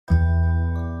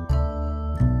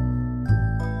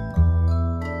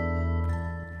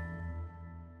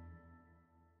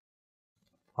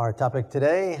Our topic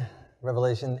today,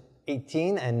 Revelation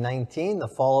 18 and 19, the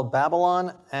fall of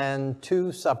Babylon and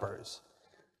two suppers.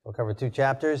 We'll cover two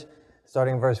chapters,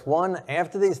 starting in verse 1.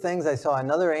 After these things, I saw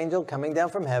another angel coming down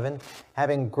from heaven,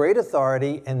 having great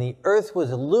authority, and the earth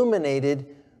was illuminated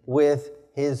with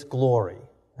his glory.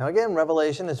 Now again,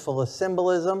 Revelation is full of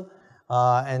symbolism,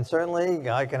 and certainly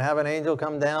God can have an angel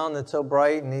come down that's so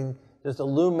bright, and he just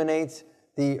illuminates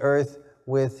the earth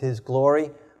with his glory.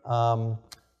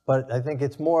 But I think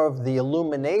it's more of the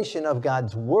illumination of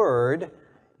God's word,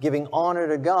 giving honor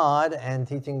to God and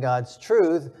teaching God's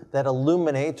truth that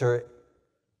illuminates or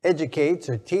educates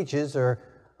or teaches or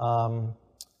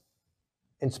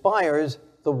inspires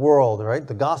the world, right?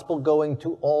 The gospel going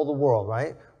to all the world,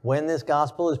 right? When this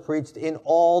gospel is preached in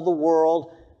all the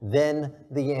world, then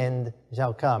the end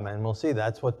shall come. And we'll see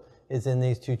that's what is in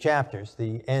these two chapters,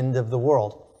 the end of the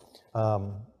world.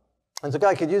 And so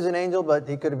God could use an angel, but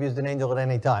he could have used an angel at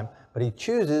any time. But he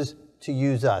chooses to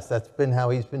use us. That's been how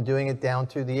he's been doing it down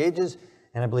through the ages,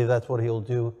 and I believe that's what he'll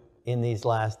do in these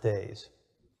last days.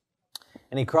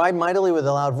 And he cried mightily with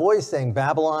a loud voice, saying,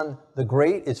 Babylon the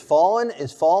Great is fallen,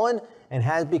 and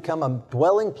has become a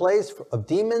dwelling place of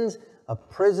demons, a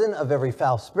prison of every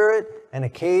foul spirit, and a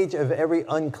cage of every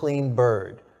unclean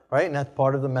bird. Right? And that's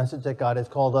part of the message that God has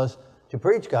called us to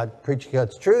preach. Preach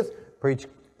God's truth, preach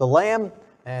the Lamb,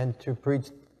 and to preach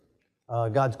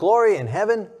God's glory in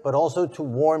heaven, but also to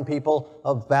warn people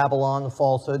of Babylon, the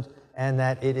falsehoods, and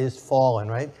that it is fallen,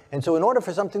 right? And so in order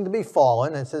for something to be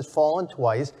fallen, and it says fallen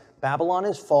twice, Babylon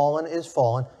is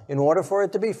fallen. In order for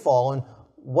it to be fallen,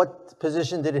 what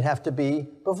position did it have to be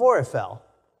before it fell?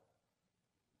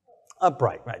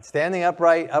 Upright, right? Standing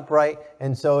upright.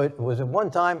 And so it was at one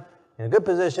time in a good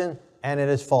position, and it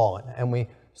has fallen. And we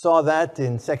saw that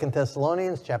in 2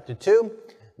 Thessalonians chapter 2,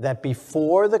 that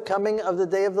before the coming of the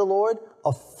day of the Lord,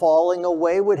 a falling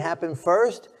away would happen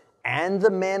first, and the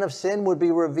man of sin would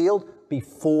be revealed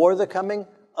before the coming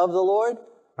of the Lord,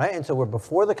 right? And so we're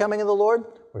before the coming of the Lord.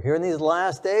 We're here in these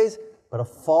last days, but a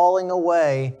falling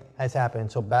away has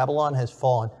happened. So Babylon has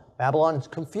fallen. Babylon's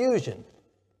confusion,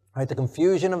 right? The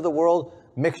confusion of the world,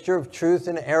 mixture of truth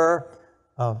and error,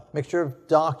 mixture of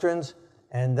doctrines,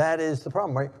 and that is the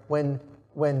problem, right?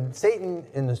 When Satan,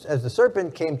 as the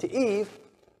serpent came to Eve,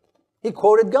 he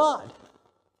quoted God,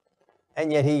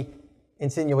 and yet he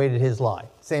insinuated his lie.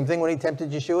 Same thing when he tempted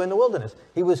Yeshua in the wilderness.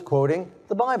 He was quoting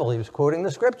the Bible. He was quoting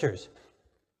the scriptures,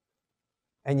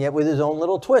 and yet with his own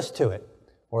little twist to it,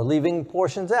 or leaving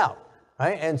portions out,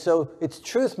 right? And so it's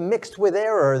truth mixed with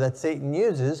error that Satan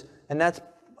uses, and that's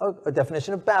a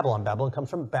definition of Babylon. Babylon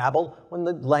comes from Babel, when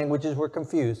the languages were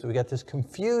confused. So we got this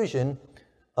confusion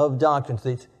of doctrines,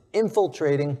 this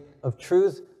infiltrating of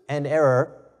truth and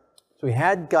error. So we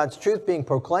had God's truth being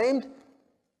proclaimed,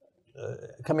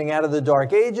 coming out of the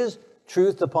dark ages.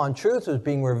 Truth upon truth was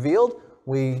being revealed.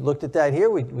 We looked at that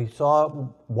here. We saw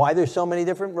why there's so many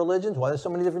different religions, why there's so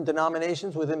many different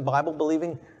denominations within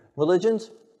Bible-believing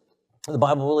religions, the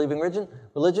Bible-believing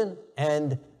religion,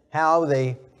 and how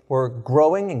they were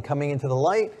growing and coming into the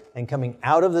light and coming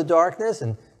out of the darkness,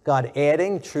 and God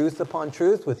adding truth upon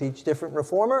truth with each different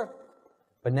reformer.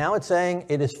 But now it's saying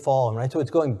it is fallen, right? So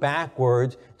it's going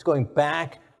backwards. It's going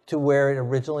back to where it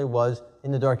originally was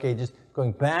in the Dark Ages,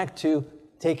 going back to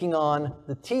taking on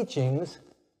the teachings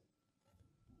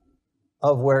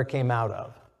of where it came out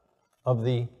of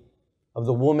the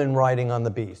woman riding on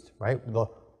the beast, right? The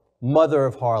mother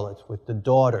of harlots with the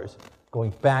daughters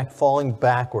going back, falling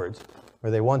backwards,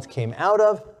 where they once came out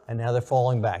of, and now they're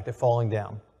falling back. They're falling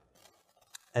down.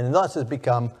 And thus has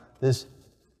become this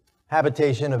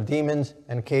habitation of demons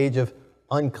and a cage of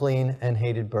unclean and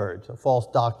hated birds, so false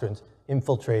doctrines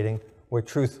infiltrating where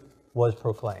truth was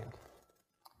proclaimed.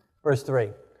 Verse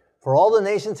 3, for all the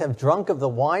nations have drunk of the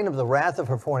wine of the wrath of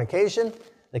her fornication.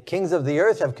 The kings of the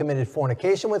earth have committed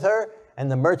fornication with her,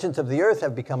 and the merchants of the earth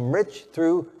have become rich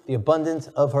through the abundance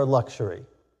of her luxury.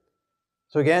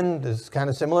 So again, this is kind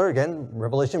of similar. Again,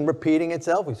 Revelation repeating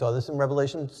itself. We saw this in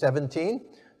Revelation 17.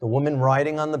 The woman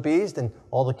riding on the beast and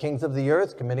all the kings of the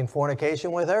earth committing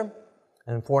fornication with her.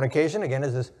 And fornication, again,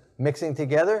 is this mixing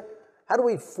together. How do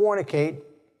we fornicate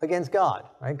against God?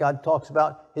 Right? God talks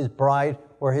about his bride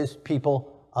or his people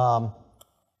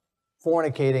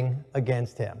fornicating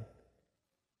against him.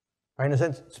 Right? In a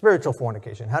sense, spiritual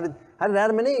fornication. How did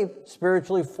Adam and Eve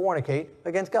spiritually fornicate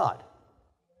against God?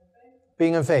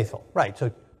 Being unfaithful. Right.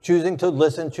 So choosing to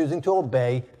listen, choosing to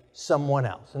obey someone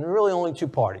else. And there are really only two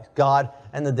parties, God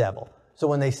and the devil. So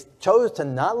when they chose to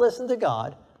not listen to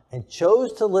God and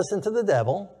chose to listen to the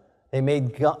devil, they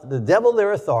made the devil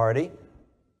their authority,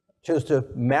 chose to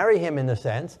marry him in a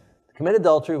sense, commit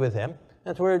adultery with him,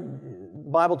 That's where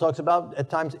the Bible talks about at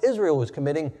times Israel was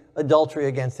committing adultery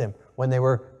against him when they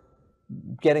were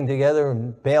getting together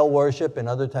and Baal worship and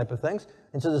other type of things.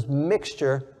 And so this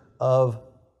mixture of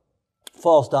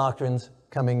false doctrines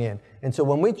coming in. And so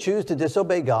when we choose to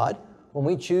disobey God, when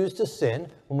we choose to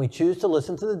sin, when we choose to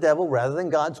listen to the devil rather than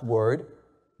God's word,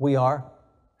 we are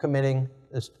committing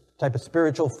this type of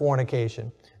spiritual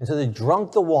fornication. And so they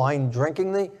drunk the wine,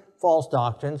 drinking the false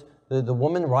doctrines. The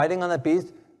woman riding on that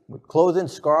beast, clothed in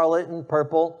scarlet and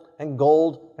purple and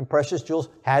gold and precious jewels,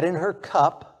 had in her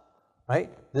cup, right,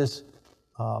 this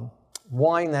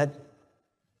wine that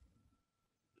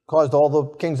caused all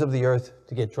the kings of the earth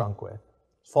to get drunk with.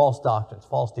 False doctrines,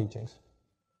 false teachings.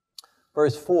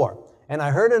 Verse 4, and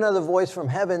I heard another voice from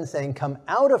heaven saying, come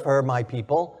out of her, my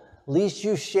people, lest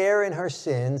you share in her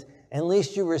sins, and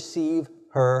lest you receive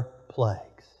her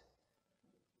plagues.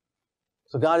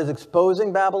 So God is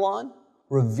exposing Babylon,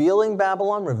 revealing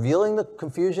the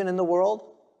confusion in the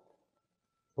world,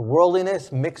 the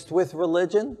worldliness mixed with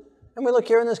religion. And we look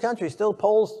here in this country, still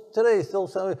polls today, still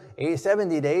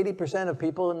 70 to 80% of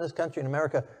people in this country, in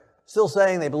America, still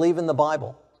saying they believe in the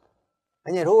Bible.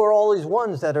 And yet who are all these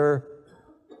ones that are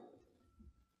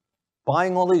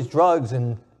buying all these drugs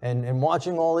and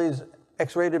watching all these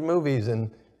X-rated movies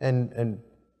and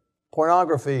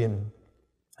pornography and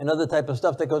other type of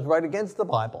stuff that goes right against the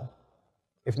Bible?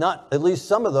 If not, at least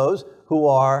some of those who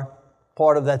are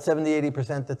part of that 70,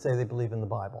 80% that say they believe in the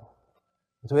Bible.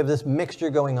 So we have this mixture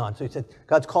going on. So he said,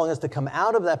 God's calling us to come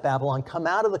out of that Babylon, come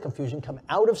out of the confusion, come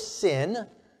out of sin,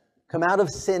 come out of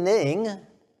sinning,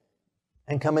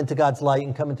 and come into God's light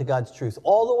and come into God's truth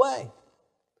all the way.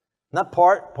 Not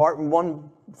part in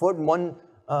one foot in one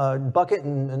bucket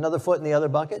and another foot in the other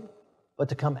bucket, but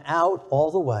to come out all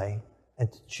the way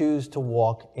and to choose to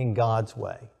walk in God's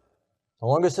way. No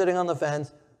longer sitting on the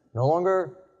fence, no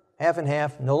longer half and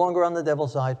half, no longer on the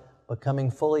devil's side, but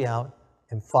coming fully out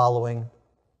and following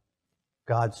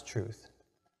God's truth.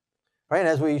 Right? And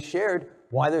as we shared,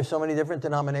 why there's so many different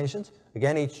denominations.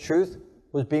 Again, each truth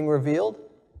was being revealed,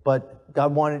 but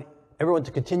God wanted everyone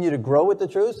to continue to grow with the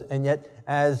truth, and yet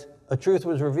as a truth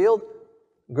was revealed,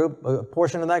 a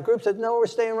portion of that group said, no, we're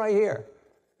staying right here.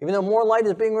 Even though more light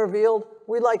is being revealed,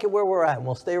 we like it where we're at, and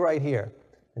we'll stay right here.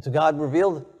 And so God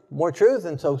revealed more truth,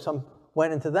 and so some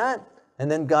went into that, and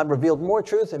then God revealed more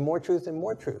truth and more truth and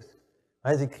more truth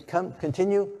as he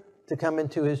continue to come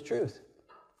into his truth.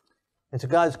 And so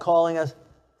God's calling us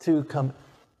to come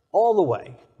all the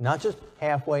way, not just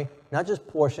halfway, not just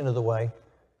portion of the way,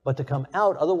 but to come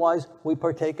out. Otherwise, we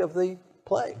partake of the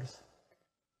plagues.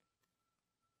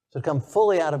 So to come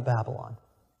fully out of Babylon,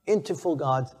 into full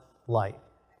God's light.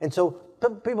 And so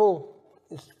people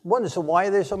wonder, so why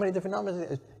are there so many different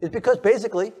numbers? It's because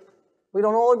basically we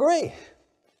don't all agree.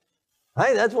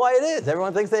 Right? That's why it is.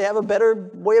 Everyone thinks they have a better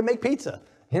way to make pizza,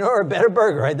 or a better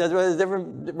burger, right? That's why there's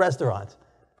different restaurants.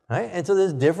 Right? And so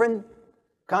there's different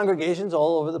congregations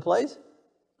all over the place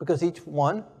because each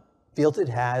one feels it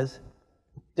has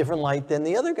different light than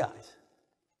the other guys.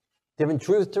 Different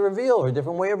truth to reveal or a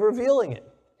different way of revealing it.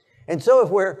 And so if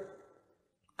we're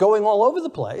going all over the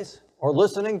place or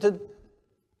listening to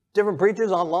different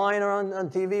preachers online or on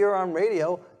TV or on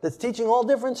radio that's teaching all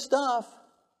different stuff,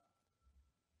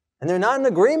 and they're not in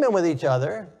agreement with each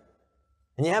other,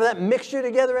 and you have that mixture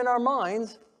together in our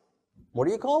minds, what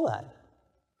do you call that?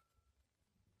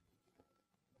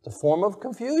 It's a form of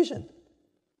confusion.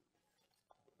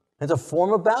 It's a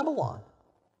form of Babylon.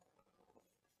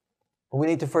 But we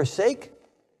need to forsake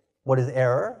what is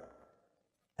error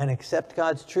and accept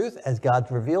God's truth as God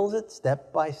reveals it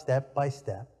step by step by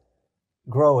step,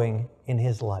 growing in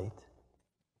his light,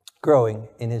 growing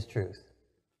in his truth.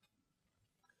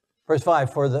 Verse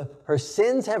 5, for her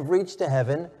sins have reached to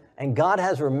heaven, and God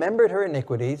has remembered her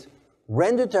iniquities,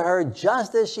 rendered to her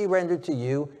just as she rendered to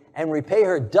you, and repay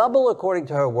her double according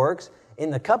to her works. In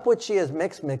the cup which she has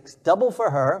mixed double for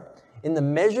her. In the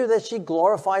measure that she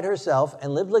glorified herself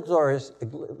and lived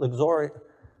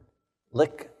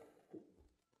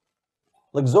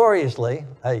luxuriously.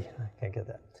 I can't get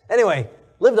that. Anyway,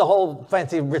 lived a whole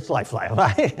fancy rich life,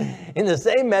 right? In the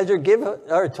same measure, give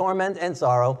her torment and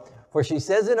sorrow. For she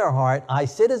says in her heart, I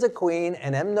sit as a queen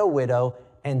and am no widow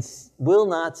and will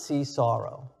not see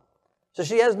sorrow. So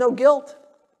she has no guilt.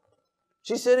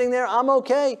 She's sitting there, I'm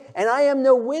okay, and I am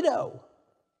no widow.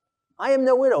 I am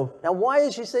no widow. Now, why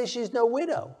does she say she's no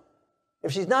widow?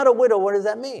 If she's not a widow, what does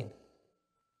that mean?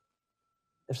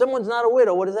 If someone's not a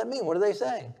widow, what does that mean? What are they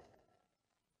saying?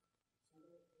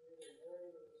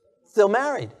 Still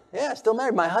married. Yeah, still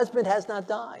married. My husband has not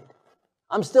died.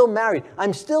 I'm still married.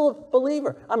 I'm still a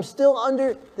believer. I'm still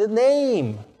under the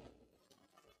name.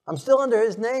 I'm still under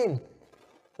his name.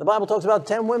 The Bible talks about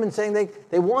 10 women saying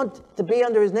they want to be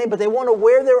under his name, but they want to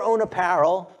wear their own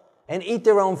apparel and eat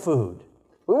their own food.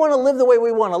 We want to live the way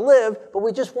we want to live, but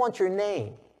we just want your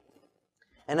name.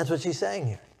 And that's what she's saying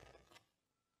here.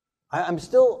 I'm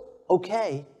still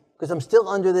okay because I'm still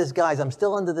under this guise. I'm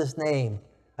still under this name.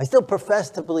 I still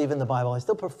profess to believe in the Bible. I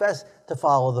still profess to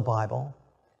follow the Bible,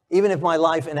 even if my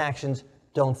life and actions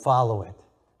don't follow it.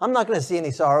 I'm not going to see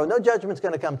any sorrow. No judgment's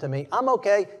going to come to me. I'm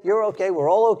okay. You're okay. We're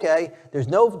all okay. There's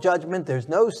no judgment. There's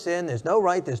no sin. There's no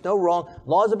right. There's no wrong.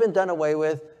 Laws have been done away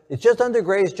with. It's just under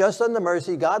grace, just under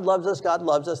mercy. God loves us. God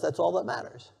loves us. That's all that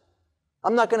matters.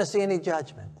 I'm not going to see any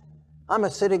judgment. I'm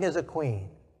sitting as a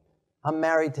queen. I'm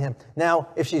married to him. Now,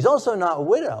 if she's also not a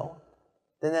widow,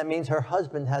 then that means her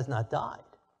husband has not died.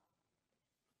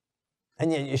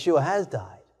 And yet Yeshua has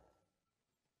died.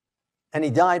 And he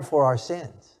died for our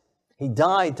sins. He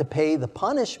died to pay the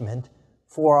punishment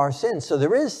for our sins. So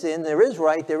there is sin, there is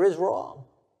right, there is wrong.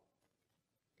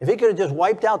 If he could have just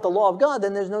wiped out the law of God,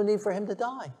 then there's no need for him to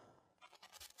die.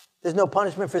 There's no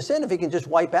punishment for sin if he can just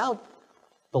wipe out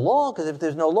the law, because if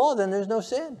there's no law, then there's no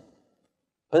sin.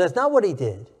 But that's not what he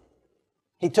did.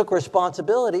 He took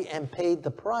responsibility and paid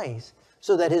the price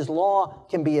so that his law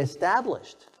can be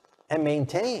established and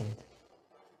maintained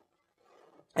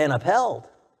and upheld.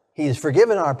 He has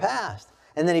forgiven our past.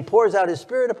 And then he pours out his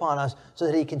Spirit upon us so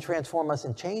that he can transform us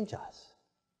and change us.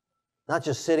 Not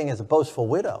just sitting as a boastful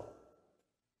widow,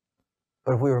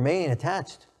 but if we remain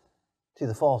attached to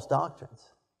the false doctrines,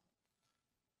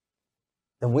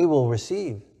 then we will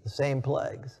receive the same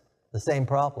plagues, the same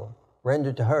problem,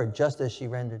 rendered to her just as she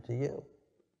rendered to you.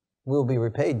 We will be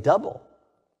repaid double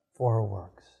for her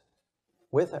works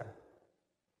with her.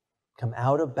 Come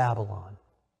out of Babylon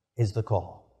is the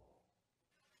call.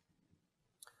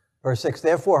 Verse 6,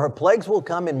 therefore her plagues will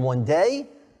come in one day,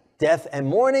 death and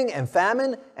mourning and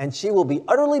famine, and she will be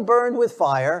utterly burned with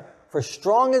fire, for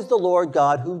strong is the Lord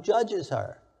God who judges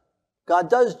her. God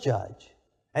does judge,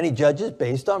 and he judges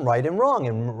based on right and wrong,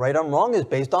 and right and wrong is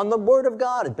based on the Word of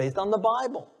God, it's based on the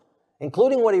Bible,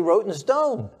 including what he wrote in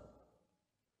stone.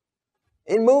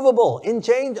 Immovable,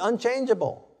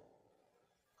 unchangeable.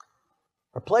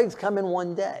 Her plagues come in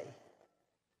one day.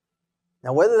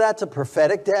 Now, whether that's a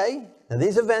prophetic day, now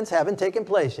these events haven't taken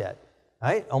place yet,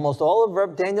 right? Almost all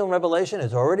of Daniel and Revelation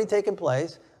has already taken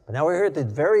place, but now we're here at the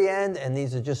very end, and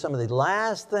these are just some of the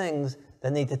last things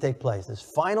that need to take place. This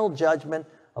final judgment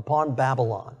upon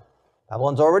Babylon.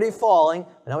 Babylon's already falling,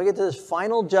 but now we get to this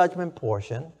final judgment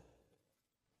portion,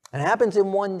 and it happens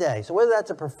in one day. So whether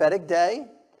that's a prophetic day,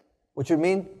 which would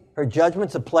mean her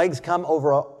judgments of plagues come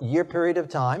over a year period of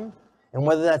time, and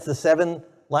whether that's the 7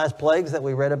 last plagues that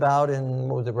we read about in,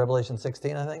 what was it, Revelation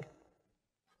 16, I think?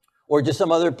 Or just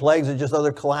some other plagues or just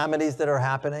other calamities that are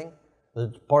happening.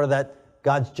 It's part of that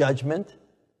God's judgment.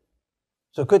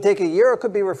 So it could take a year, or it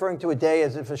could be referring to a day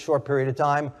as if a short period of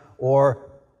time,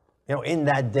 or, in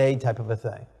that day type of a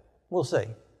thing. We'll see.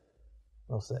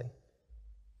 We'll see.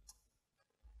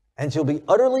 And she'll be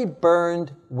utterly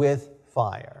burned with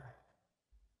fire,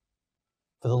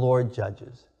 for the Lord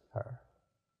judges her.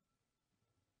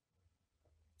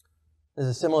 This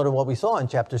is similar to what we saw in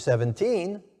chapter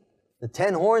 17. The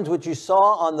 10 horns which you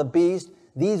saw on the beast,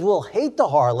 these will hate the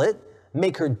harlot,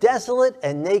 make her desolate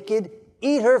and naked,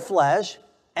 eat her flesh,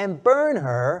 and burn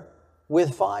her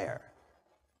with fire.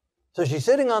 So she's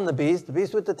sitting on the beast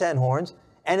with the 10 horns,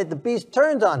 and the beast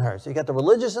turns on her. So you got the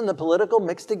religious and the political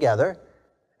mixed together.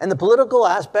 And the political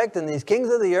aspect and these kings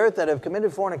of the earth that have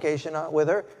committed fornication with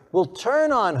her will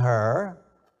turn on her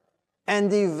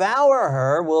and devour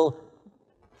her, will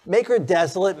make her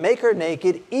desolate, make her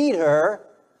naked, eat her,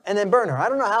 and then burn her. I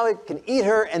don't know how it can eat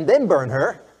her and then burn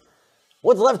her.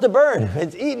 What's left to burn? If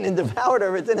it's eaten and devoured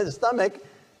her, it's in his stomach.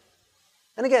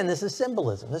 And again, this is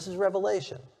symbolism. This is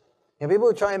revelation. People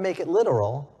who try and make it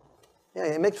literal,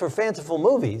 it makes for fanciful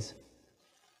movies,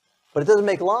 but it doesn't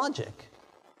make logic.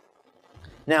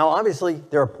 Now, obviously,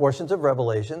 there are portions of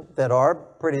Revelation that are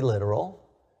pretty literal,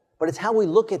 but it's how we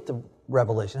look at the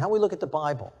Revelation, how we look at the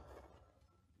Bible.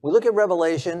 We look at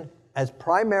Revelation as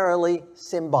primarily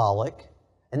symbolic,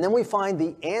 and then we find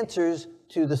the answers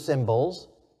to the symbols.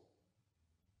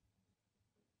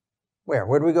 Where?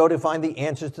 Where do we go to find the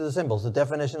answers to the symbols, the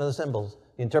definition of the symbols,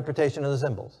 the interpretation of the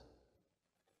symbols?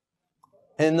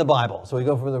 In the Bible. So we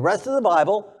go for the rest of the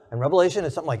Bible, and Revelation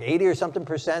is something like 80 or something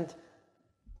percent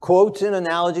quotes and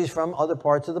analogies from other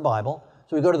parts of the Bible.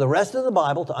 So we go to the rest of the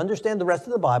Bible to understand the rest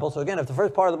of the Bible. So again, if the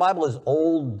first part of the Bible is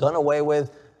old, done away with,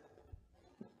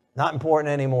 not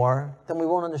important anymore, then we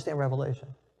won't understand Revelation.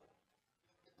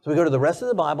 So we go to the rest of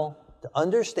the Bible to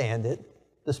understand it,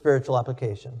 the spiritual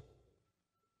application.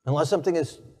 Unless something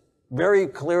is very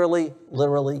clearly,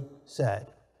 literally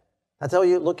said. That's how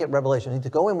you look at Revelation. You need to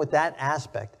go in with that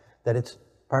aspect, that it's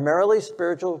primarily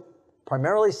spiritual,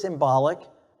 primarily symbolic,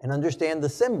 and understand the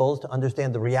symbols to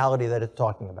understand the reality that it's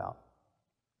talking about.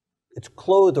 It's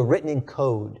clothed or written in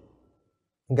code,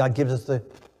 and God gives us the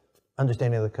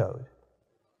understanding of the code.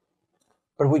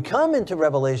 But if we come into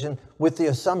Revelation with the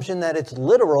assumption that it's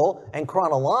literal and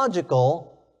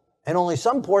chronological, and only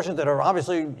some portions that are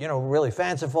obviously, really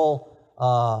fanciful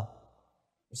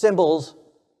symbols,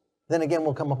 then again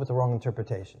we'll come up with the wrong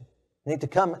interpretation. You need to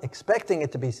come expecting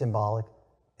it to be symbolic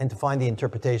and to find the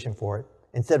interpretation for it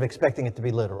instead of expecting it to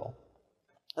be literal.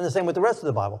 And the same with the rest of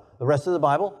the Bible. The rest of the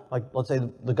Bible, like let's say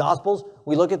the Gospels,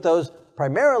 we look at those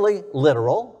primarily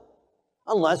literal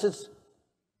unless it's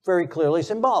very clearly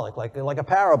symbolic, like a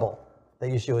parable that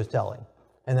Yeshua is telling.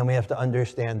 And then we have to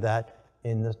understand that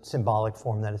in the symbolic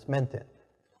form that it's meant in.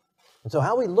 And so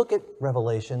how we look at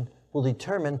Revelation will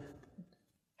determine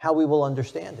how we will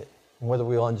understand it, and whether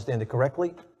we will understand it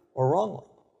correctly or wrongly.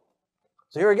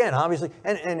 So here again, obviously,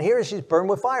 and here she's burned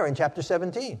with fire in chapter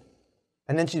 17.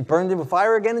 And then she's burned with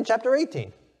fire again in chapter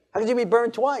 18. How could you be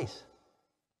burned twice?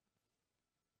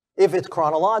 If it's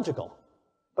chronological.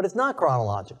 But it's not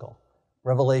chronological.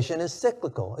 Revelation is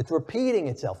cyclical. It's repeating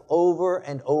itself over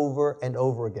and over and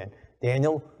over again.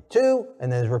 Daniel 2, and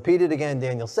then it's repeated again in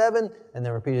Daniel 7, and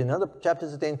then repeated in other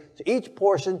chapters of Daniel. So each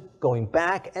portion going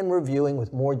back and reviewing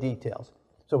with more details.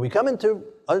 So we come into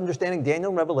understanding Daniel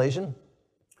and Revelation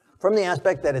from the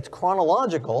aspect that it's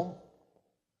chronological.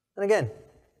 And again,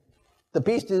 the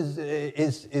beast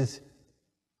is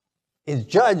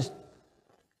judged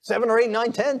 7 or 8,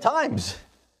 9, 10 times.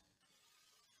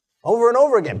 Over and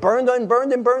over again. Burned and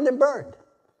burned and burned and burned.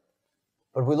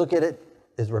 But if we look at it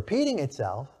as repeating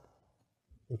itself,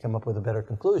 we come up with a better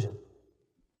conclusion.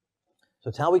 So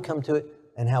it's how we come to it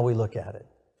and how we look at it.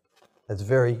 That's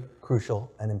very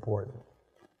crucial and important.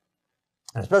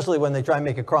 And especially when they try and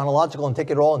make it chronological and take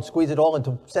it all and squeeze it all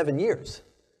into 7 years.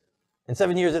 And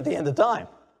 7 years at the end of time.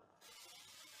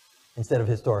 Instead of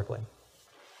historically.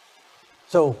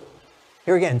 So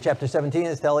here again, chapter 17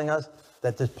 is telling us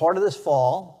that this part of this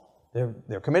fall,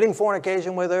 they're committing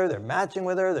fornication with her, they're matching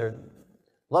with her, they're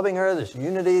loving her, this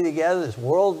unity together, this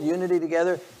world unity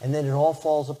together, and then it all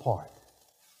falls apart.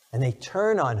 And they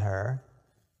turn on her,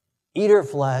 eat her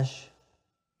flesh,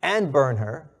 and burn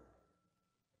her.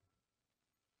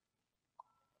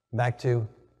 Back to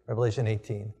Revelation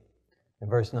 18, in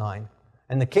verse 9.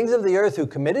 And the kings of the earth who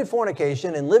committed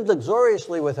fornication and lived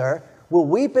luxuriously with her will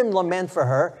weep and lament for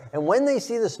her. And when they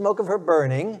see the smoke of her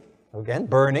burning, again,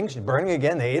 burning, she's burning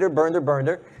again, they ate her, burned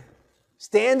her,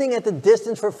 standing at the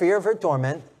distance for fear of her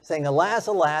torment, saying, alas,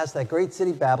 alas, that great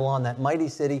city Babylon, that mighty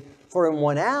city, for in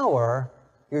 1 hour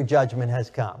your judgment has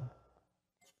come.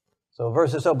 So a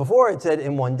verse or so before it said,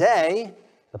 in 1 day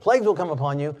the plagues will come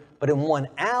upon you, but in 1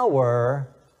 hour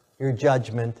your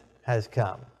judgment has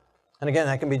come. And again,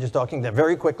 that can be just talking that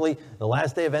very quickly, the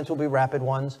last day events will be rapid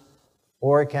ones,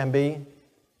 or it can be,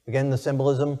 again, the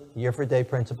symbolism, year for day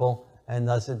principle, and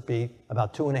thus it be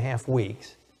about 2.5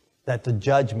 weeks that the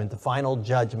judgment, the final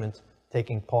judgment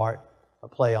taking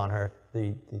play on her,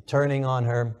 the turning on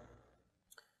her,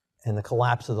 and the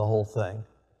collapse of the whole thing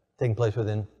taking place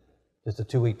within just a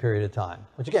 2-week period of time,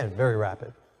 which again, very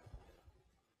rapid.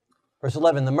 Verse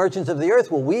 11, the merchants of the earth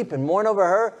will weep and mourn over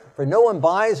her, for no one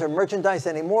buys her merchandise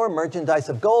anymore, merchandise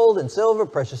of gold and silver,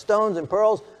 precious stones and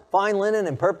pearls, fine linen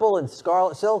and purple and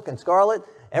scarlet, silk and scarlet,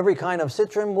 every kind of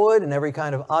citron wood and every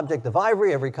kind of object of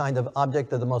ivory, every kind of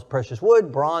object of the most precious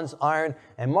wood, bronze, iron,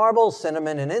 and marble,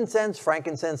 cinnamon and incense,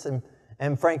 frankincense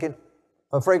and fragrant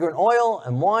oil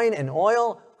and wine and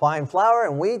oil, fine flour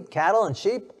and wheat, cattle and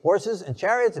sheep, horses and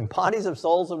chariots and bodies of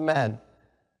souls of men.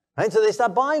 Right? So they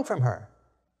stop buying from her.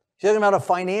 She's talking about a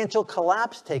financial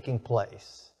collapse taking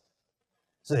place.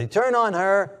 So they turn on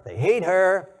her, they hate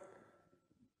her,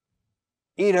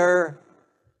 eat her,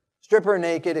 strip her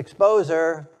naked, expose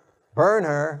her, burn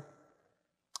her,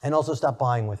 and also stop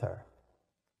buying with her.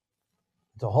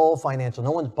 It's a whole financial, no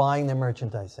one's buying their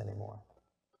merchandise anymore.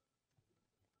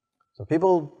 So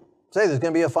people say there's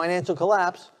going to be a financial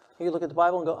collapse. You look at the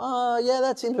Bible and go, oh, yeah,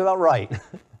 that seems about right.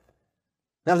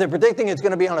 Now, if they're predicting it's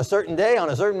going to be on a certain day,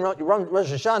 on a certain Rosh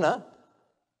Hashanah,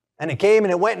 and it came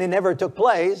and it went and it never took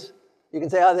place, you can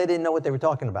say, oh, they didn't know what they were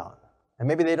talking about. And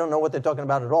maybe they don't know what they're talking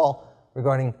about at all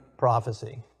regarding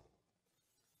prophecy.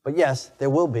 But yes,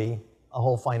 there will be a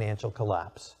whole financial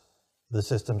collapse of the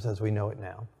systems as we know it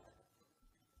now.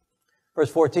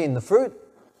 Verse 14, the fruit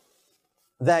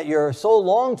that your soul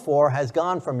longed for has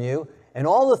gone from you, and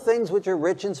all the things which are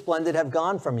rich and splendid have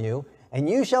gone from you, and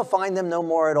you shall find them no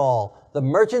more at all. The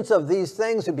merchants of these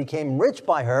things who became rich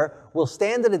by her will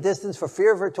stand at a distance for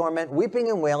fear of her torment, weeping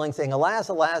and wailing, saying, Alas,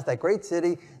 alas, that great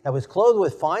city that was clothed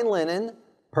with fine linen,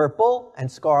 purple and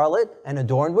scarlet, and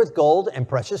adorned with gold and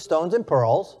precious stones and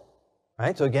pearls.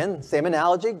 Right? So again, same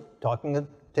analogy,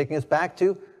 taking us back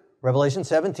to Revelation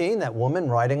 17, that woman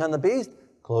riding on the beast,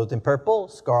 clothed in purple,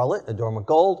 scarlet, adorned with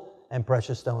gold, and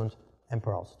precious stones and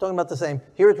pearls. Talking about the same.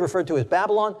 Here it's referred to as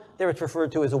Babylon, there it's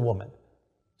referred to as a woman.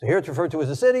 So here it's referred to as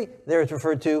a city, there it's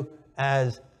referred to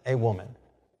as a woman.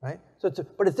 Right? So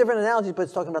but it's different analogies, but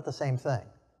it's talking about the same thing.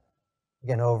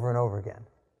 Again, over and over again.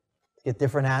 You get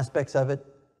different aspects of it,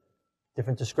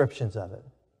 different descriptions of it.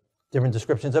 Different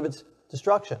descriptions of its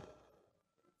destruction.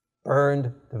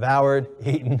 Burned, devoured,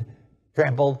 eaten,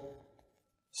 trampled,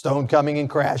 stone coming and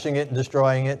crashing it and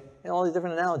destroying it. All these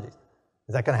different analogies.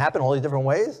 Is that going to happen all these different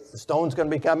ways? The stone's going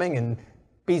to be coming and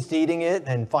beasts eating it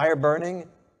and fire burning?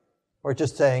 Or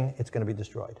just saying it's going to be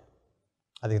destroyed?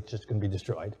 I think it's just going to be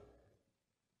destroyed.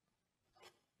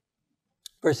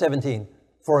 Verse 17,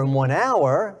 for in 1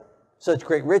 hour such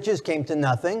great riches came to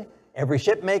nothing. Every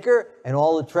shipmaker and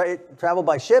all the travel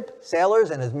by ship,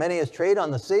 sailors, and as many as trade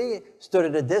on the sea, stood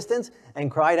at a distance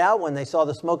and cried out when they saw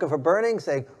the smoke of her burning,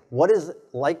 saying, what is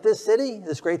like this city,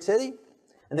 this great city?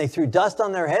 And they threw dust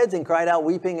on their heads and cried out,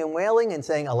 weeping and wailing, and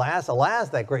saying, Alas, alas,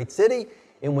 that great city,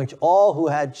 in which all who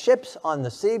had ships on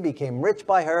the sea became rich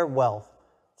by her wealth.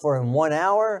 For in 1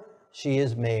 hour she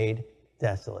is made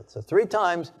desolate. So 3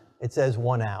 times it says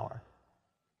 1 hour.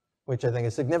 Which I think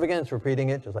is significant. It's repeating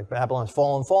it, just like Babylon's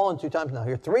fallen 2 times. Now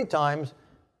here 3 times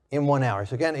in 1 hour.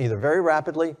 So again, either very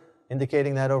rapidly,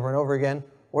 indicating that over and over again,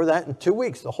 or that in 2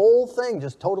 weeks, the whole thing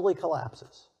just totally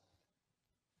collapses.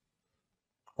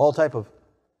 All type of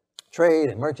trade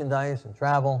and merchandise and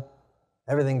travel,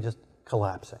 everything just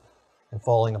collapsing and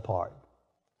falling apart.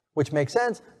 Which makes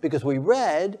sense because we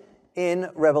read in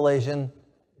Revelation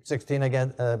 16,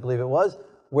 again, I believe it was,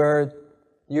 where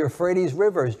the Euphrates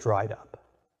River is dried up.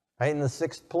 Right, in the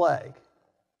 6th plague.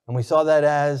 And we saw that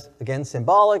as, again,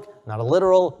 symbolic, not a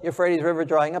literal Euphrates River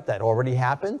drying up. That already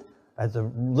happened, as the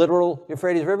literal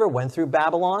Euphrates River went through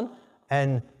Babylon,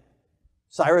 and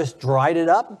Cyrus dried it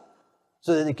up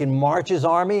so that he can march his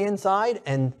army inside,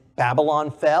 and Babylon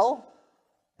fell.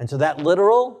 And so that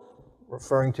literal,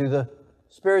 referring to the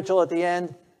spiritual at the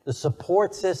end, the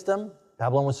support system.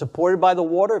 Babylon was supported by the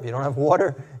water. If you don't have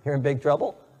water, you're in big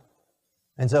trouble.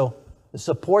 And so the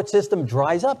support system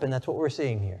dries up, and that's what we're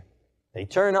seeing here. They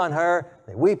turn on her,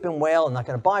 they weep and wail, and not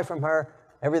going to buy from her.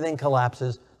 Everything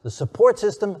collapses. The support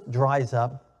system dries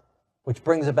up, which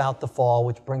brings about the fall,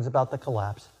 which brings about the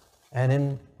collapse. And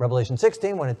in Revelation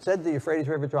 16, when it said the Euphrates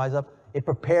River dries up, it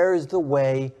prepares the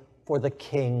way for the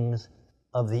kings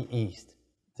of the east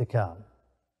to come.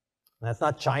 And that's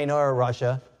not China or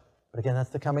Russia, but again, that's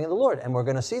the coming of the Lord. And we're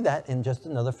going to see that in just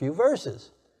another few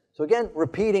verses. So again,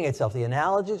 repeating itself. The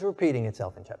analogy is repeating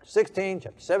itself in chapter 16,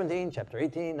 chapter 17, chapter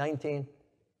 18, 19. And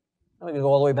we can go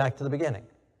all the way back to the beginning,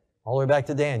 all the way back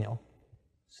to Daniel.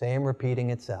 Same repeating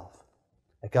itself.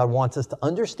 That God wants us to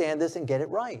understand this and get it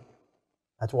right.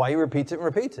 That's why he repeats it and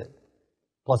repeats it.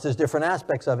 Plus, there's different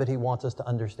aspects of it he wants us to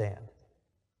understand.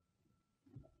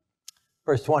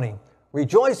 Verse 20,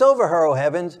 rejoice over her, O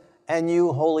heavens, and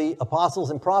you holy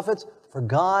apostles and prophets, for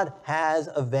God has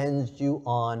avenged you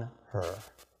on her.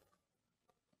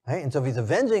 Right? And so if he's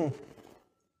avenging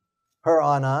her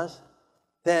on us,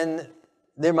 then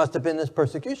there must have been this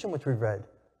persecution, which we've read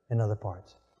in other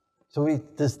parts. So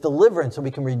this deliverance, so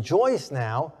we can rejoice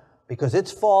now because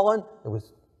it's fallen.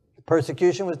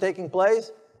 Persecution was taking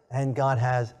place, and God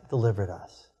has delivered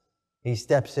us. He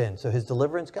steps in, so his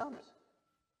deliverance comes.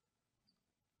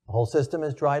 The whole system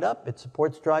is dried up, its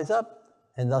supports dries up,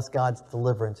 and thus God's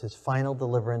deliverance, his final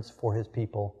deliverance for his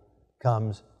people,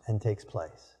 comes and takes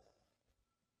place.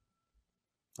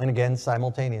 And again,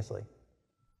 simultaneously,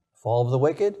 fall of the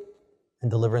wicked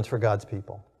and deliverance for God's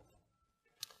people.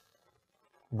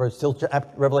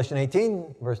 Revelation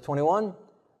 18, verse 21.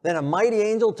 Then a mighty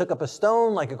angel took up a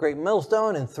stone like a great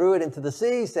millstone and threw it into the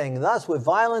sea, saying, Thus with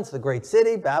violence the great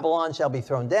city, Babylon, shall be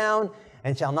thrown down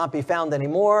and shall not be found any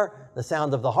more. The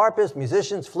sound of the harpists,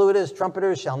 musicians, flutists,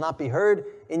 trumpeters shall not be heard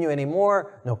in you any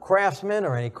more. No craftsman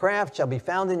or any craft shall be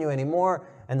found in you any more.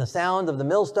 And the sound of the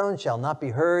millstone shall not be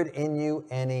heard in you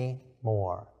any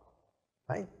more.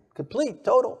 Right? Complete,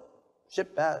 total.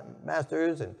 Ship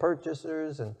masters and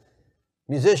purchasers and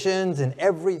musicians and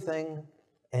everything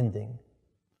ending.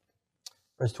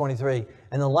 Verse 23,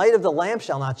 and the light of the lamp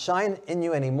shall not shine in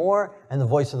you any more, and the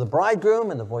voice of the bridegroom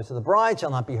and the voice of the bride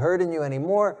shall not be heard in you any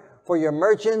more. For your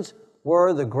merchants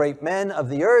were the great men of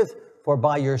the earth, For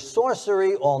by your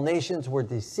sorcery all nations were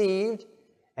deceived,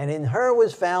 and in her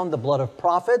was found the blood of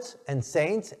prophets and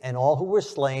saints and all who were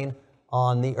slain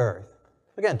on the earth.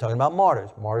 Again, talking about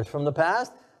martyrs. Martyrs from the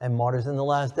past and martyrs in the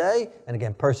last day. And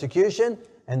again, persecution,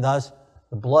 and thus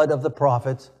the blood of the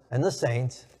prophets and the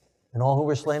saints and all who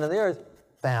were slain on the earth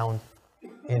found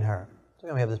in her. So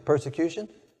again, we have this persecution,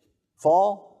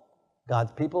 fall,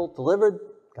 God's people delivered,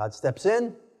 God steps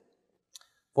in.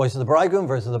 Voice of the bridegroom,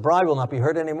 verse of the bride will not be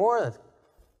heard anymore. That's a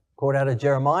quote out of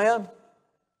Jeremiah.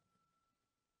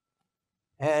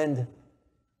 And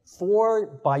for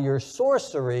by your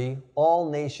sorcery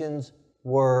all nations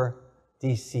were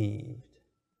deceived.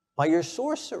 By your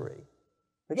sorcery.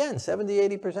 Again,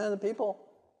 70-80% of the people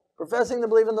professing to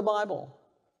believe in the Bible.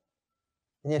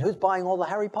 And yet who's buying all the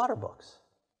Harry Potter books?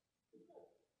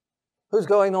 Who's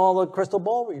going to all the crystal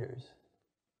ball readers?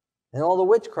 And all the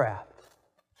witchcraft?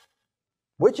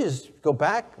 Witches go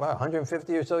back,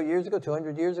 150 or so years ago,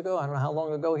 200 years ago, I don't know how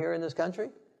long ago here in this country.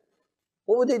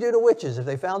 What would they do to witches if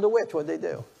they found a witch? What would they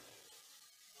do?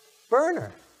 Burn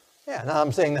her. Yeah, now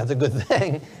I'm saying that's a good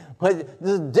thing, but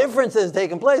the difference has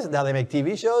taken place. Now they make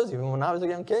TV shows, even when I was a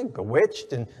young kid,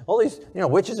 Bewitched, and all these,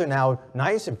 witches are now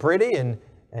nice and pretty, and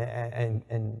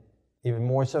even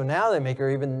more so now, they make her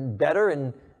even better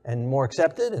and more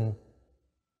accepted, and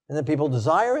then people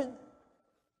desire it.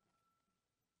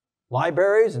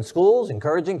 Libraries and schools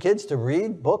encouraging kids to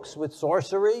read books with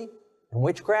sorcery and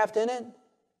witchcraft in it.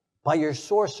 By your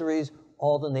sorceries,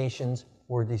 all the nations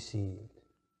were deceived.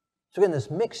 So again,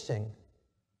 this mixing.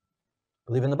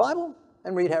 Believe in the Bible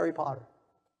and read Harry Potter.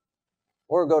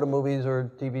 Or go to movies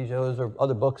or TV shows or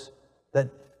other books that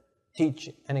teach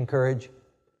and encourage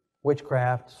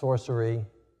witchcraft, sorcery,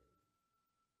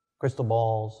 crystal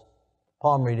balls,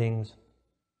 palm readings,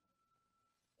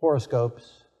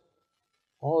 horoscopes,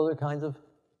 all other kinds of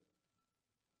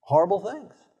horrible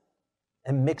things,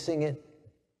 and mixing it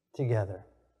together.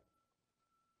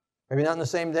 Maybe not in the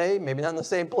same day, maybe not in the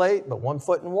same plate, but one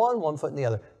foot in one foot in the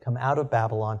other. Come out of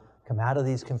Babylon, come out of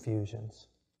these confusions.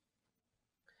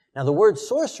 Now the word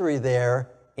sorcery there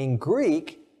in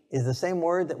Greek is the same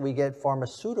word that we get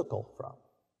pharmaceutical from.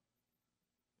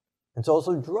 It's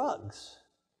also drugs.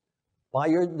 By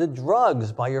your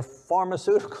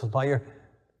pharmaceuticals,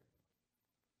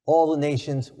 all the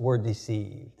nations were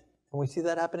deceived. And we see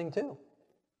that happening too.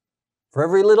 For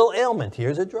every little ailment,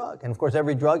 here's a drug. And of course,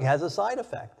 every drug has a side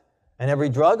effect. And every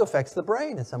drug affects the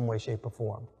brain in some way, shape, or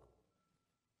form.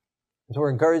 And so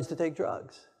we're encouraged to take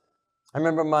drugs. I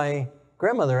remember my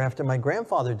grandmother, after my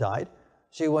grandfather died,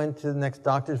 she went to the next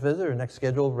doctor's visit, or next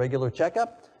scheduled regular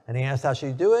checkup, and he asked how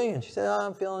she's doing, and she said,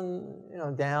 I'm feeling,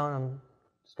 down, I'm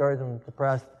discouraged, I'm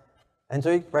depressed. And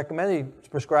so he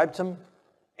prescribed some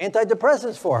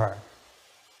antidepressants for her.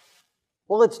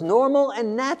 Well, it's normal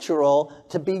and natural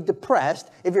to be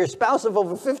depressed if your spouse of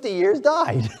over 50 years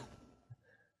died.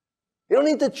 You don't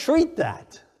need to treat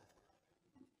that.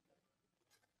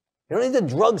 You don't need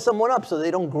to drug someone up so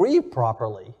they don't grieve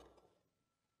properly.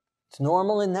 It's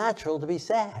normal and natural to be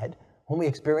sad when we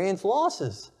experience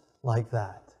losses like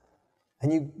that.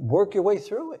 And you work your way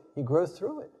through it. You grow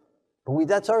through it. But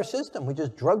that's our system. We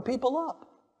just drug people up.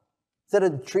 Instead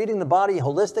of treating the body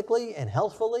holistically and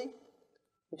healthfully,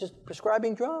 we're just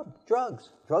prescribing drugs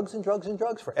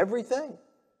for everything.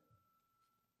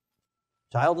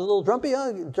 Child is a little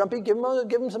jumpy,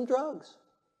 give him some drugs.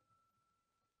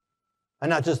 And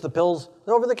not just the pills,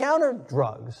 the over-the-counter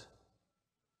drugs.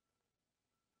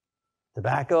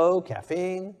 Tobacco,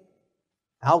 caffeine,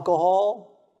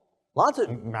 alcohol,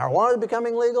 marijuana is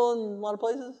becoming legal in a lot of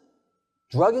places.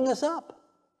 Drugging us up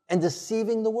and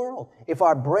deceiving the world. If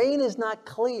our brain is not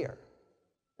clear,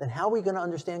 then how are we going to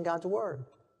understand God's Word?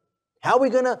 How are we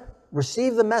going to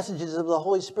receive the messages of the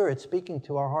Holy Spirit speaking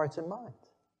to our hearts and minds?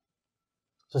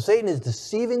 So Satan is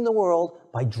deceiving the world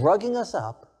by drugging us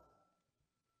up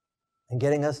and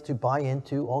getting us to buy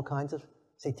into all kinds of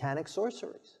satanic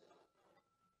sorceries.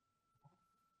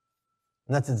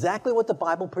 And that's exactly what the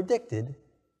Bible predicted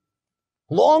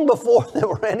long before there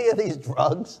were any of these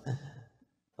drugs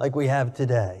like we have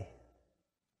today,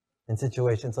 in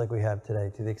situations like we have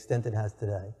today, to the extent it has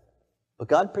today. But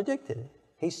God predicted it.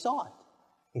 He saw it.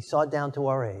 He saw it down to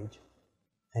our age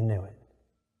and knew it.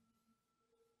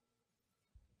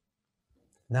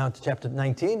 Now to chapter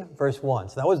 19, verse 1.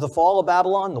 So that was the fall of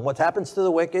Babylon, what happens to the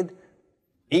wicked,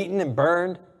 eaten and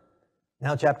burned.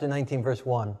 Now chapter 19, verse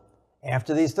 1.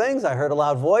 After these things, I heard a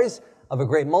loud voice of a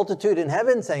great multitude in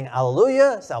heaven saying,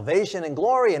 Alleluia, salvation and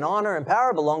glory and honor and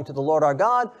power belong to the Lord our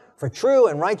God. For true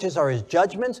and righteous are his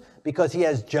judgments, because he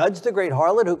has judged the great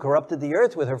harlot who corrupted the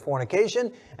earth with her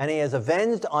fornication, and he has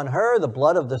avenged on her the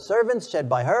blood of the servants shed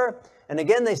by her. And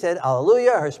again they said,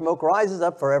 Alleluia, her smoke rises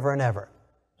up forever and ever.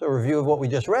 So a review of what we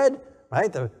just read,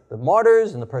 right? The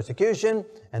martyrs and the persecution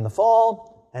and the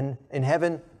fall, and in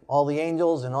heaven, all the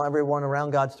angels and everyone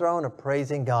around God's throne are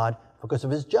praising God because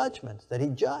of his judgments that he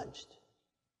judged.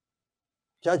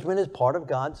 Judgment is part of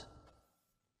God's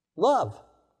love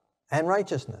and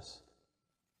righteousness.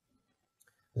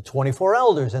 The 24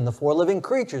 elders and the 4 living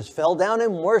creatures fell down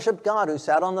and worshiped God who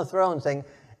sat on the throne, saying,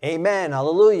 Amen,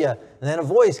 hallelujah. And then a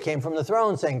voice came from the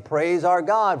throne saying, Praise our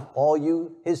God, all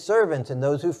you his servants and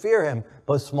those who fear him,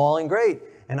 both small and great.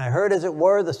 And I heard, as it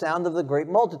were, the sound of the great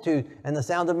multitude and the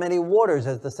sound of many waters,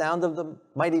 as the sound of the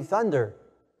mighty thunder,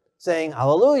 saying,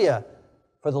 Hallelujah,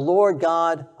 for the Lord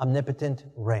God omnipotent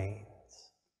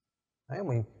reigns. And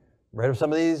we read of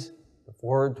some of these,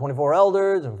 the 24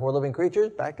 elders and 4 living creatures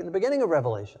back in the beginning of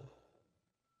Revelation,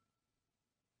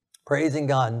 praising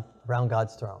God around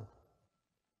God's throne.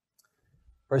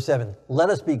 Verse 7, let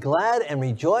us be glad and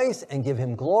rejoice and give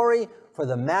him glory, for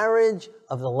the marriage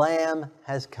of the Lamb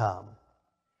has come,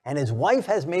 and his wife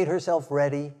has made herself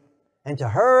ready, and to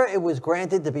her it was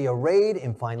granted to be arrayed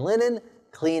in fine linen,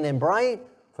 clean and bright,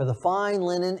 for the fine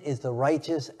linen is the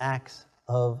righteous acts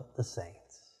of the saints.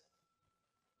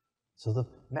 So the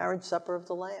marriage supper of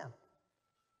the Lamb.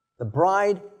 The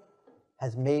bride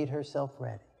has made herself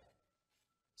ready.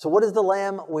 So what is the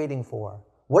Lamb waiting for?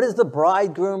 What is the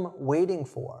bridegroom waiting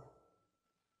for?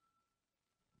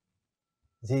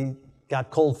 Has he got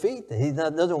cold feet? That he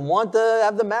doesn't want to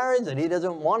have the marriage? That he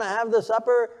doesn't want to have the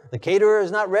supper? The caterer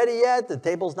is not ready yet? The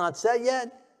table's not set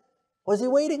yet? What is he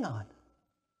waiting on?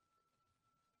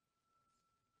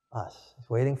 Us. He's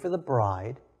waiting for the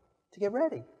bride to get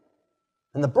ready.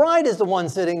 And the bride is the one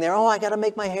sitting there, oh, I got to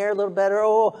make my hair a little better.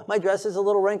 Oh, my dress is a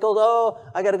little wrinkled. Oh,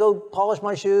 I got to go polish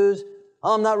my shoes.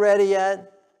 Oh, I'm not ready yet.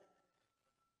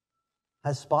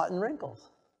 Has spot and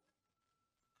wrinkles.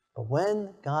 But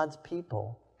when God's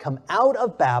people come out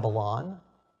of Babylon,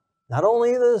 not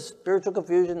only the spiritual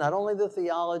confusion, not only the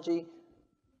theology,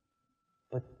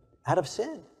 but out of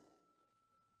sin,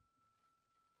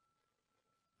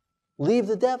 leave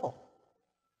the devil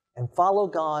and follow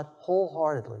God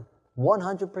wholeheartedly,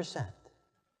 100%.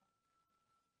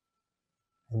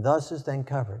 And thus is then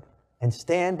covered, and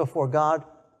stand before God,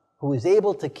 who is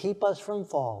able to keep us from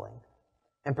falling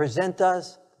and present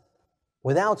us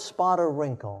without spot or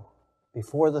wrinkle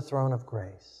before the throne of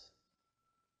grace.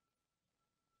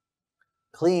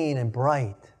 Clean and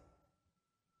bright,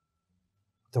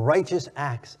 the righteous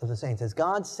acts of the saints. As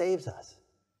God saves us,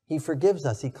 he forgives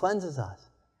us, he cleanses us,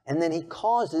 and then he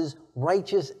causes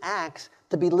righteous acts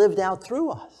to be lived out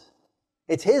through us.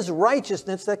 It's his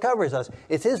righteousness that covers us.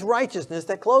 It's his righteousness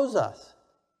that clothes us.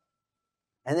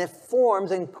 And it forms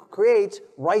and creates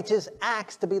righteous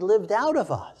acts to be lived out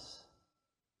of us.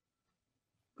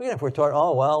 Even if we're taught,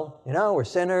 oh, well, we're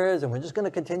sinners and we're just going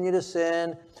to continue to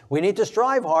sin. We need to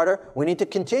strive harder. We need to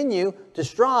continue to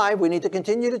strive. We need to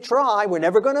continue to try. We're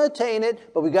never going to attain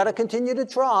it, but we got to continue to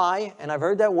try. And I've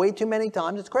heard that way too many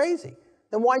times. It's crazy.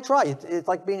 Then why try? It's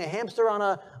like being a hamster on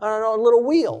a little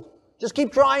wheel. Just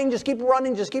keep trying, just keep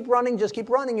running, just keep running, just keep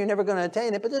running. You're never going to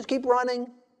attain it, but just keep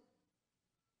running.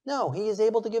 No, he is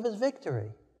able to give us victory.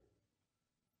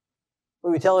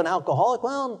 When we tell an alcoholic,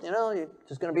 well, you're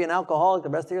just going to be an alcoholic the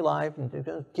rest of your life, and you're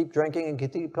going to keep drinking and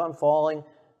keep on falling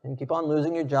and keep on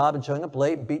losing your job and showing up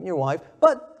late and beating your wife,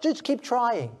 but just keep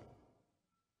trying.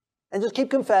 And just keep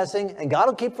confessing, and God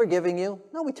will keep forgiving you.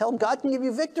 No, we tell him God can give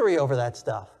you victory over that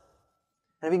stuff.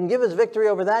 And if he can give us victory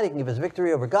over that, he can give us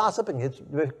victory over gossip, and give us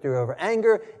victory over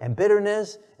anger and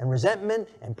bitterness and resentment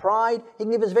and pride. He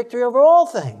can give us victory over all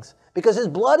things, because his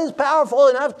blood is powerful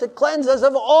enough to cleanse us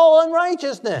of all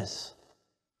unrighteousness.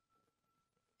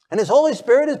 And his Holy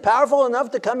Spirit is powerful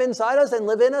enough to come inside us and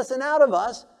live in us and out of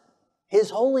us his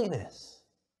holiness,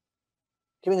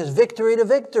 giving us victory to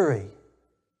victory.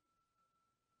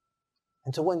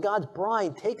 And so when God's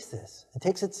bride takes this and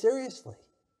takes it seriously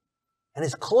and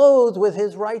is clothed with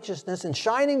his righteousness and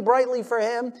shining brightly for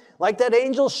him, like that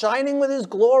angel shining with his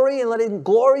glory and letting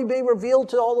glory be revealed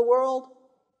to all the world,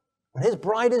 when his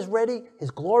bride is ready,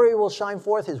 his glory will shine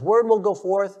forth, his word will go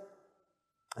forth,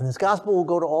 and this gospel will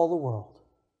go to all the world.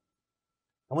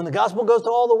 And when the gospel goes to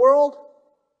all the world,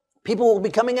 people will be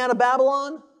coming out of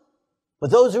Babylon.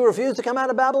 But those who refuse to come out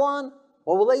of Babylon,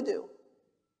 what will they do?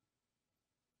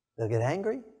 They'll get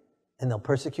angry and they'll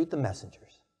persecute the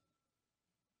messengers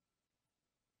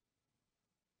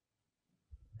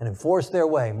and enforce their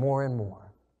way more and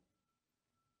more.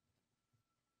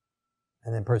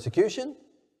 And then persecution,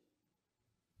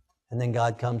 and then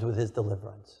God comes with his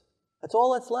deliverance. That's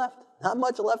all that's left. Not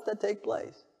much left that take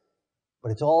place.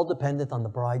 But it's all dependent on the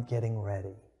bride getting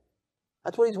ready.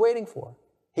 That's what he's waiting for.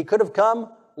 He could have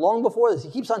come long before this.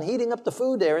 He keeps on heating up the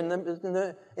food there in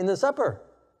the supper,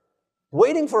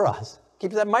 waiting for us.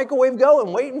 Keeps that microwave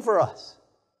going, waiting for us.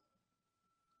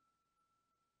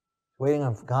 Waiting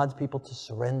on God's people to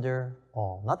surrender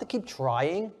all. Not to keep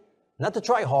trying, not to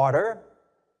try harder,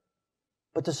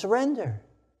 but to surrender,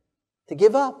 to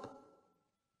give up,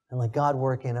 and let God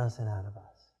work in us and out of us.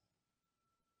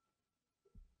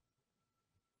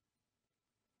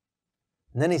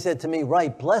 And then he said to me,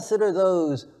 "Right, blessed are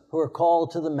those who are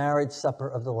called to the marriage supper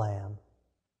of the Lamb."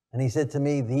 And he said to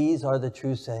me, "These are the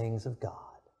true sayings of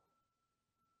God."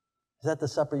 Is that the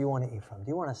supper you want to eat from? Do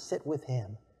you want to sit with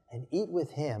him and eat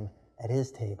with him at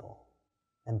his table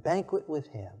and banquet with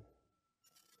him?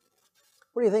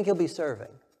 What do you think he'll be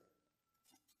serving?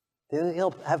 Do you think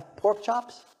he'll have pork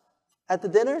chops at the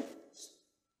dinner?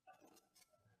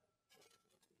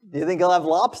 Do you think he'll have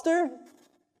lobster?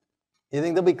 Do you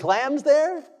think there'll be clams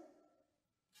there?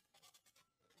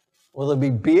 Will there be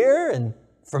beer and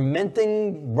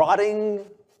fermenting, rotting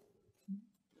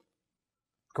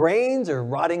grains or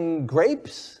rotting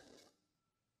grapes?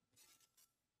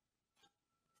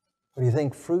 Or do you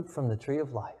think fruit from the tree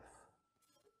of life?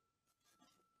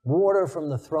 Water from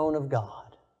the throne of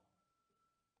God?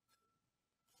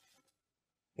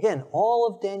 Again, all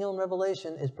of Daniel and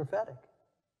Revelation is prophetic.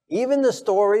 Even the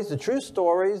stories, the true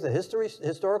stories, the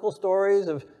historical stories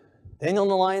of Daniel in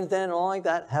the lion's den and all like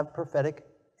that have prophetic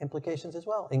implications as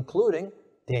well, including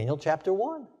Daniel chapter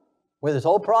 1, where this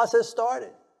whole process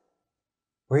started,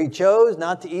 where he chose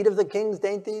not to eat of the king's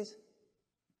dainties,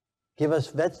 give us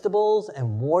vegetables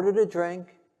and water to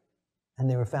drink, and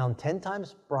they were found 10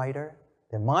 times brighter.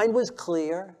 Their mind was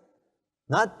clear,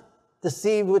 not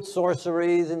deceived with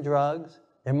sorceries and drugs.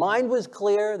 Their mind was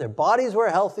clear, their bodies were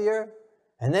healthier.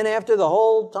 And then after the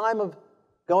whole time of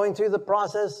going through the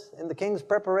process in the king's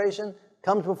preparation,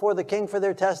 comes before the king for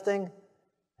their testing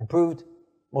and proved,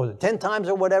 what was it, 10 times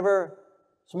or whatever,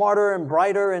 smarter and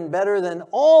brighter and better than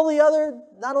all the other,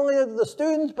 not only the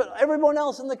students, but everyone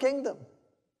else in the kingdom.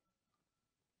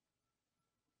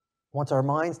 Wants our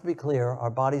minds to be clear,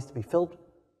 our bodies to be filled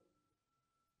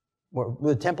with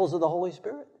the temples of the Holy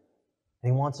Spirit.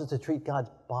 And he wants us to treat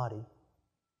God's body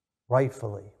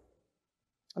rightfully.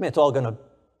 I mean, it's all going to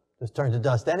just turn to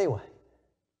dust anyway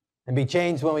and be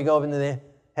changed when we go up into the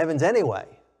heavens anyway.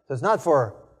 So it's not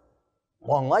for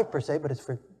long life per se, but it's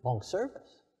for long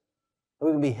service.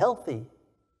 We can be healthy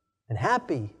and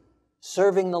happy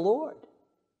serving the Lord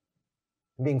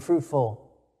and being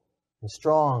fruitful and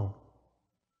strong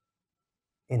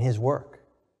in his work.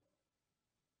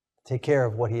 Take care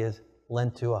of what he has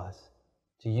lent to us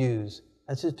to use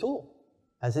as his tool,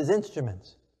 as his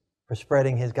instruments for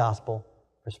spreading his gospel,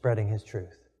 for spreading his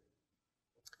truth.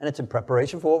 And it's in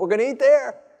preparation for what we're going to eat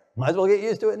there. Might as well get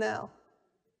used to it now.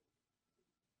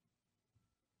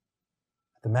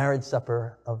 The marriage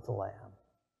supper of the Lamb.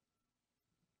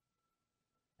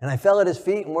 And I fell at his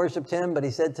feet and worshipped him, but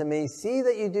he said to me, "See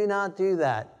that you do not do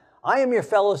that. I am your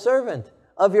fellow servant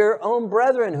of your own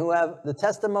brethren who have the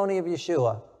testimony of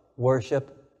Yeshua.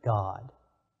 Worship God.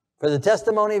 For the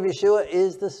testimony of Yeshua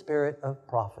is the spirit of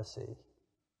prophecy."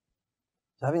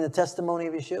 So having the testimony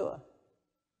of Yeshua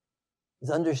is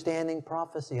understanding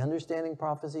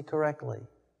prophecy correctly.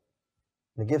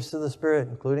 The gifts of the Spirit,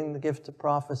 including the gift of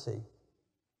prophecy,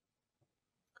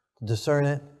 to discern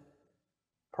it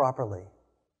properly,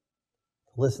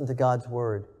 to listen to God's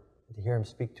word, and to hear him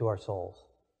speak to our souls.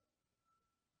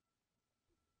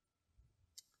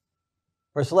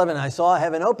 Verse 11, I saw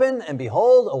heaven open, and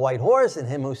behold, a white horse, and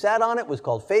him who sat on it was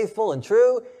called Faithful and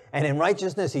True, and in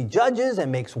righteousness he judges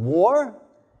and makes war.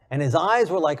 And his eyes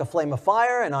were like a flame of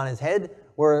fire, and on his head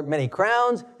were many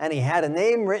crowns, and he had a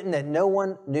name written that no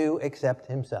one knew except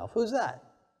himself. Who's that?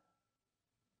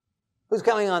 Who's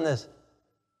coming on this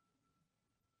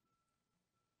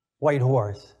white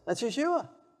horse? That's Yeshua.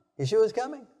 Yeshua's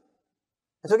coming.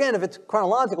 And so again, if it's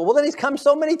chronological, well, then he's come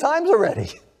so many times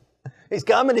already. He's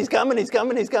coming, he's coming, he's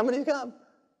coming, he's coming, he's come.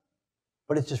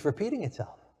 But it's just repeating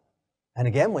itself. And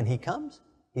again, when he comes,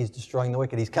 he's destroying the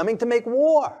wicked. He's coming to make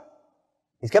war.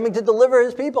 He's coming to deliver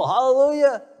his people.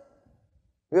 Hallelujah.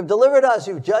 You have delivered us.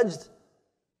 You've judged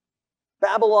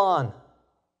Babylon.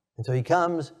 And so he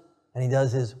comes and he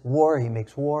does his war. He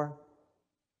makes war.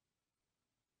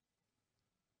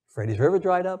 Euphrates River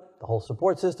dried up. The whole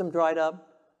support system dried up.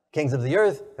 Kings of the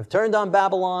earth have turned on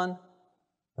Babylon.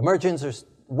 The merchants are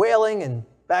wailing and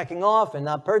backing off and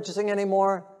not purchasing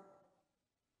anymore.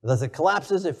 As it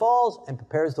collapses, it falls and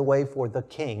prepares the way for the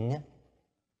king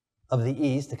of the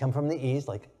east to come from the east,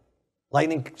 like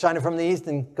lightning shining from the east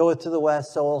and goeth to the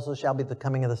west, so also shall be the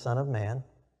coming of the Son of Man.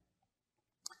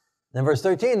 Then verse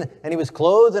 13, and he was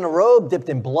clothed in a robe dipped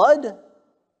in blood,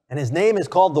 and his name is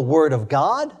called the Word of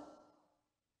God.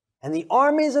 And the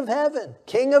armies of heaven,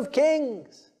 King of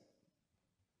kings,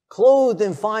 clothed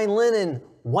in fine linen,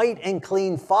 white and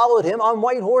clean, followed him on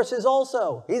white horses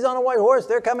also. He's on a white horse.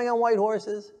 They're coming on white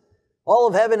horses. All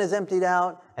of heaven is emptied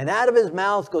out, and out of his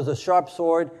mouth goes a sharp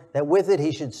sword, that with it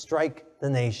he should strike the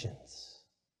nations.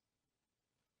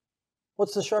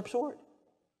 What's the sharp sword?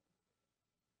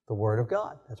 The Word of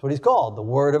God. That's what he's called, the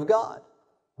Word of God.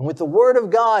 And with the Word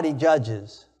of God, he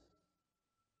judges.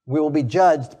 We will be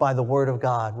judged by the Word of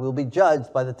God. We will be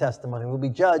judged by the testimony. We will be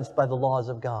judged by the laws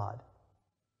of God.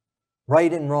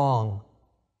 Right and wrong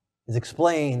is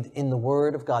explained in the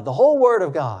Word of God. The whole Word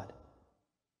of God.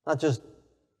 Not just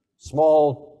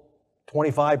small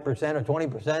 25% or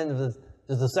 20%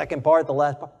 of the second part, the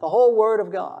last part. The whole Word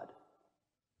of God.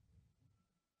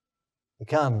 He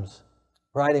comes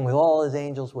riding with all his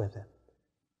angels with him,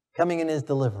 coming in his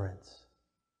deliverance,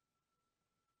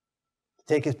 to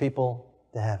take his people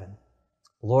to heaven.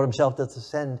 The Lord himself does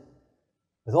ascend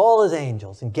with all his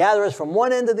angels and gather us from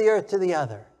one end of the earth to the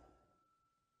other.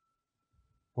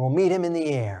 We'll meet him in the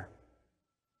air,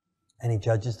 and he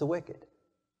judges the wicked,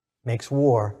 makes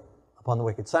war upon the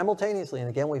wicked simultaneously. And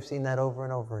again, we've seen that over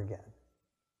and over again.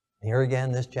 And here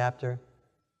again, this chapter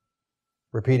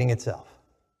repeating itself.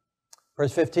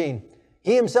 Verse 15,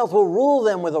 he himself will rule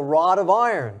them with a rod of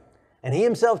iron, and he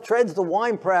himself treads the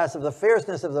winepress of the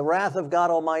fierceness of the wrath of God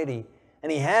Almighty.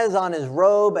 And he has on his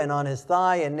robe and on his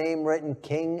thigh a name written,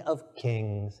 King of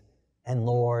Kings and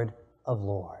Lord of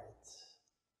Lords.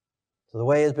 So the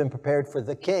way has been prepared for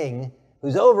the King,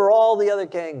 who's over all the other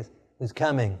kings, who's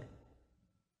coming,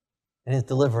 and his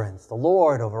deliverance, the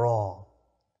Lord over all.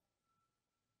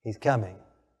 He's coming.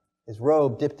 His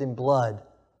robe dipped in blood,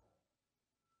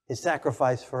 his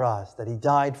sacrifice for us, that he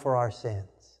died for our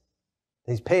sins.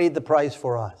 He's paid the price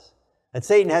for us. That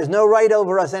Satan has no right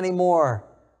over us anymore,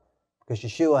 because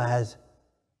Yeshua has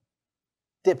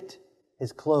dipped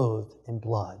his clothes in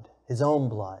blood, his own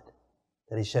blood,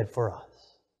 that he shed for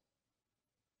us.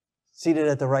 Seated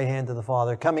at the right hand of the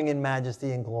Father, coming in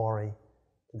majesty and glory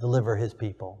to deliver his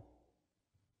people.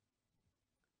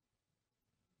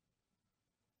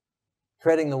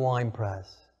 Treading the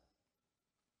winepress,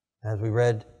 as we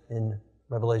read in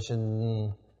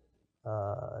Revelation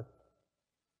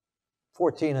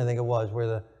 14, I think it was, where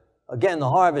the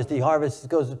harvest, he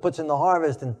puts in the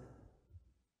harvest and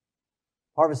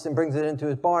harvests and brings it into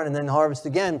his barn, and then harvests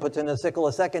again, puts in a sickle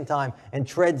a second time, and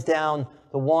treads down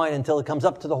the wine until it comes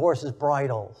up to the horses'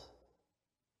 bridles.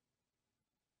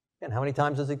 And how many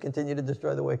times does it continue to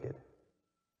destroy the wicked?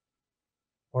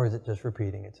 Or is it just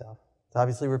repeating itself? It's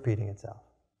obviously repeating itself.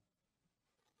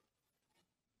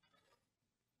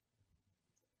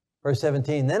 Verse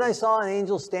 17, then I saw an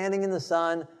angel standing in the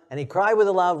sun, and he cried with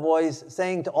a loud voice,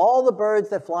 saying to all the birds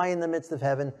that fly in the midst of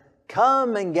heaven,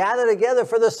 come and gather together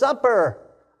for the supper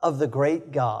of the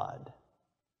great God.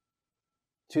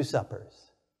 Two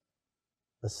suppers.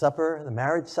 The supper, the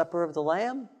marriage supper of the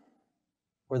Lamb,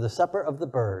 or the supper of the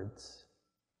birds?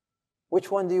 Which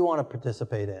one do you want to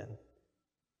participate in?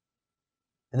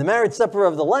 In the marriage supper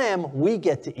of the Lamb, we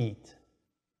get to eat.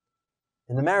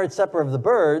 In the marriage supper of the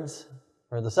birds,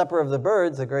 or the supper of the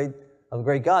birds, of the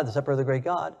great God, the supper of the great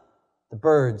God, the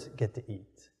birds get to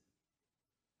eat.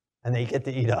 And they get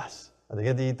to eat us, or they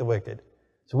get to eat the wicked.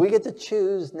 So we get to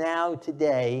choose now,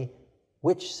 today,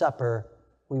 which supper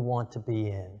we want to be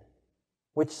in,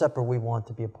 which supper we want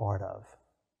to be a part of,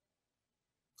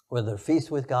 whether to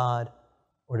feast with God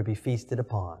or to be feasted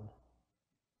upon.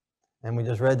 And we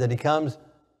just read that he comes,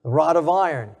 the rod of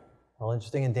iron. Well,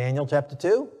 interesting, in Daniel chapter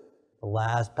 2, the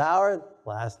last power,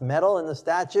 last metal in the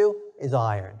statue is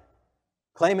iron.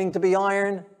 Claiming to be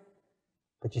iron,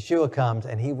 but Yeshua comes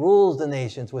and he rules the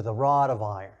nations with a rod of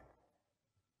iron.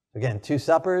 Again, two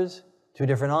suppers, two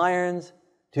different irons,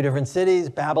 two different cities,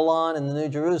 Babylon and the New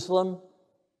Jerusalem,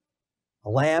 a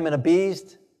lamb and a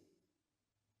beast,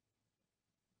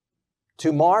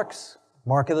 two marks,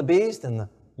 mark of the beast and the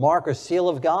mark or seal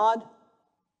of God.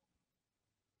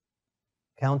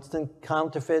 Constant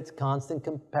counterfeits, constant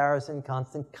comparison,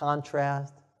 constant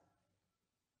contrast.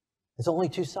 There's only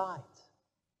two sides.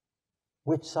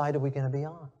 Which side are we going to be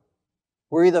on?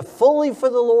 We're either fully for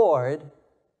the Lord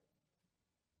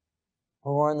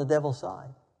or we're on the devil's side.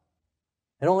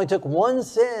 It only took one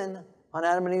sin on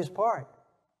Adam and Eve's part.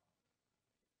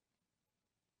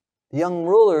 The young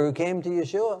ruler who came to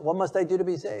Yeshua, what must I do to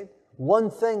be saved? One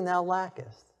thing thou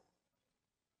lackest.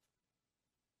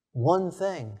 One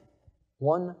thing.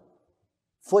 One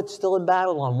foot still in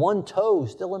Babylon, one toe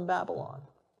still in Babylon.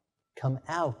 Come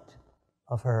out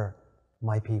of her,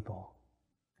 my people.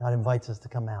 God invites us to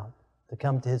come out, to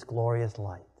come to his glorious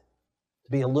light,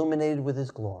 to be illuminated with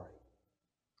his glory,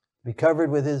 to be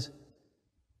covered with his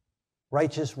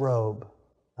righteous robe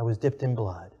that was dipped in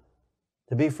blood,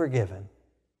 to be forgiven,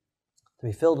 to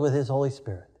be filled with his Holy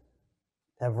Spirit,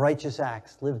 to have righteous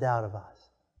acts lived out of us.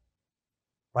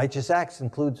 Righteous acts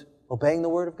includes obeying the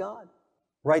word of God.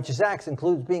 Righteous acts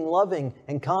includes being loving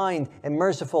and kind and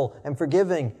merciful and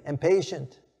forgiving and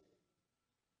patient.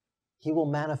 He will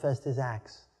manifest his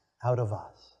acts out of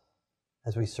us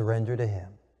as we surrender to him.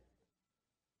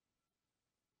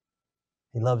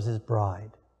 He loves his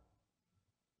bride.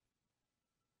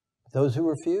 Those who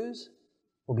refuse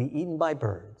will be eaten by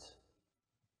birds.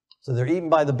 So they're eaten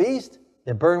by the beast,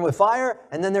 they're burned with fire,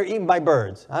 and then they're eaten by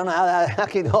birds. I don't know how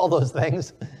can you do all those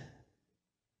things.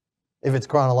 If it's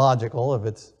chronological, if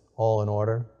it's all in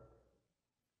order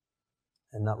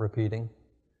and not repeating.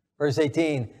 Verse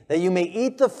 18, that you may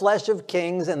eat the flesh of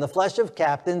kings and the flesh of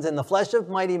captains and the flesh of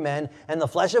mighty men and the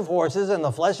flesh of horses and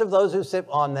the flesh of those who sit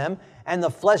on them and the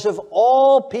flesh of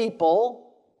all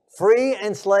people, free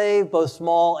and slave, both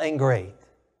small and great.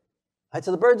 Right,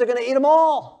 so the birds are going to eat them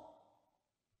all.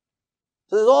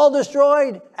 So it's all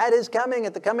destroyed at his coming,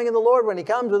 at the coming of the Lord, when he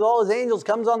comes with all his angels,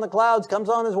 comes on the clouds, comes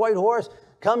on his white horse,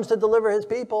 comes to deliver his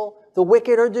people. The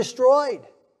wicked are destroyed,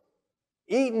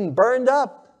 eaten, burned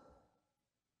up,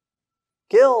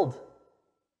 killed,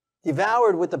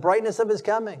 devoured with the brightness of his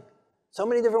coming. So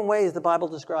many different ways the Bible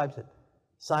describes it.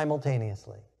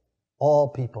 Simultaneously. All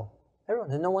people. Everyone.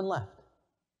 There's no one left.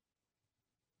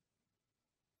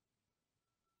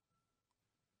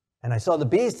 And I saw the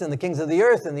beasts and the kings of the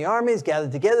earth and the armies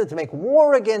gathered together to make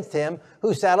war against him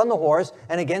who sat on the horse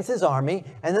and against his army.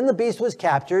 And then the beast was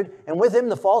captured, and with him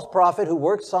the false prophet who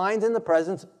worked signs in the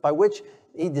presence by which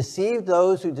he deceived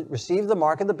those who received the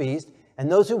mark of the beast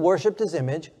and those who worshipped his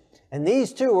image. And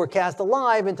these two were cast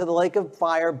alive into the lake of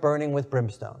fire burning with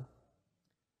brimstone.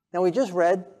 Now we just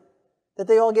read that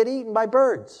they all get eaten by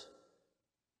birds.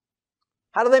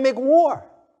 How do they make war?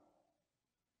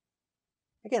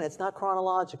 Again, it's not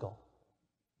chronological.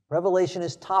 Revelation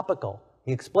is topical.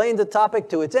 He explains the topic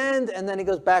to its end, and then he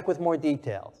goes back with more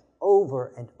details,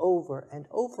 over and over and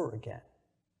over again.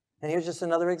 And here's just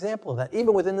another example of that,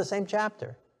 even within the same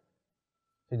chapter.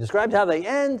 He described how they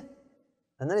end,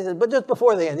 and then he said, but just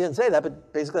before they end. He didn't say that,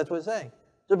 but basically that's what he's saying.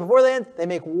 So before they end, they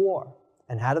make war.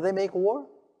 And how do they make war?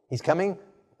 He's coming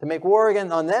to make war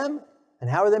again on them, and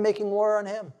how are they making war on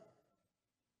him?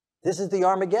 This is the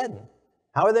Armageddon.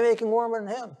 How are they making war on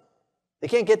him? They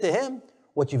can't get to him.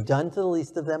 What you've done to the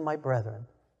least of them, my brethren,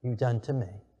 you've done to me.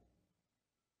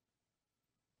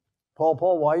 Paul,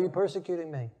 why are you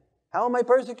persecuting me? How am I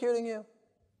persecuting you?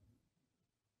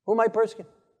 Who am I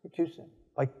persecuting?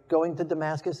 By going to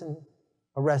Damascus and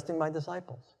arresting my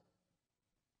disciples.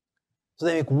 So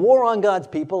they make war on God's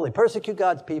people. They persecute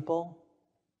God's people.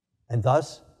 And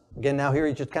thus, again, now here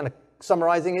he's just kind of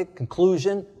summarizing it,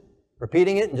 conclusion,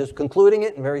 repeating it and just concluding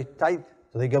it in very tight.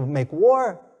 So they go make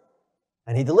war,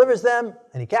 and he delivers them,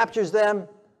 and he captures them,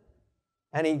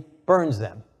 and he burns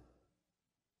them.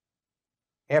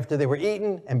 After they were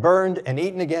eaten and burned and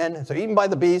eaten again. So eaten by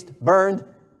the beast, burned,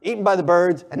 eaten by the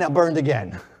birds, and now burned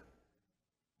again.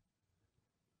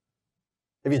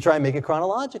 If you try and make it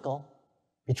chronological,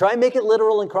 if you try and make it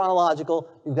literal and chronological,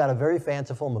 you've got a very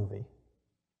fanciful movie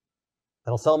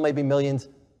that'll sell maybe millions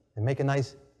and make a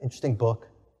nice, interesting book,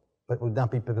 but it would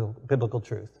not be biblical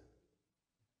truth.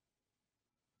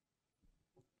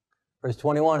 Verse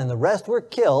 21, and the rest were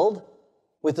killed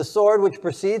with the sword which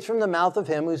proceeds from the mouth of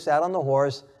him who sat on the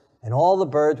horse, and all the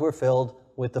birds were filled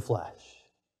with the flesh.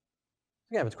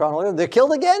 Again, if it's chronological, they're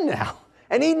killed again now,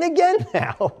 and eaten again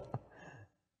now.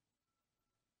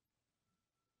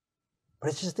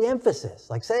 But it's just the emphasis,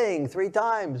 like saying 3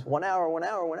 times, 1 hour, 1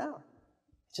 hour, 1 hour.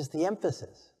 It's just the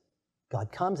emphasis.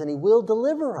 God comes and he will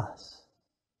deliver us.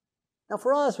 Now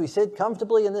for us, we sit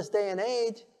comfortably in this day and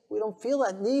age. We don't feel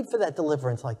that need for that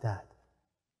deliverance like that.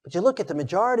 But you look at the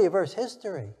majority of Earth's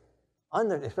history,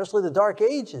 especially the Dark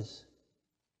Ages,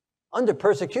 under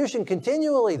persecution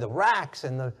continually, the racks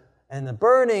and the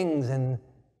burnings and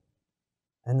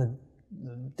the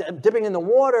dipping in the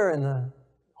water and the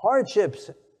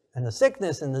hardships and the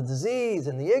sickness and the disease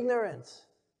and the ignorance.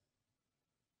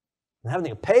 And having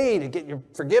to pay to get your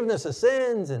forgiveness of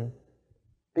sins and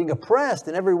being oppressed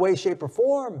in every way, shape, or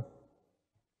form.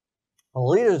 The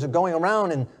leaders are going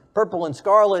around in purple and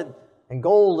scarlet and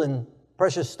gold and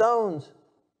precious stones,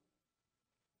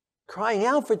 crying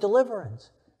out for deliverance.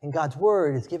 And God's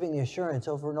word is giving the assurance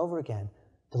over and over again.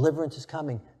 Deliverance is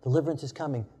coming. Deliverance is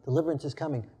coming. Deliverance is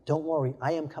coming. Don't worry,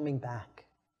 I am coming back.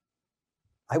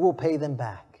 I will pay them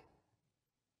back.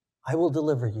 I will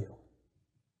deliver you.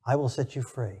 I will set you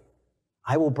free.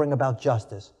 I will bring about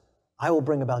justice. I will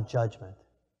bring about judgment.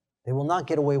 They will not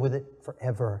get away with it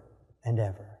forever and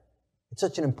ever. It's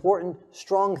such an important,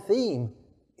 strong theme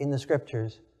in the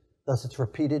Scriptures, thus it's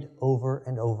repeated over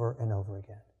and over and over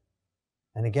again.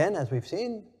 And again, as we've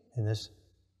seen in this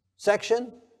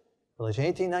section, Revelation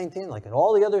 18, 19, like in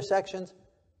all the other sections,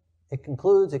 it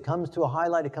concludes, it comes to a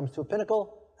highlight, it comes to a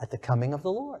pinnacle at the coming of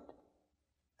the Lord,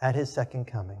 at His second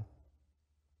coming.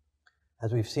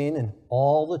 As we've seen in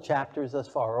all the chapters thus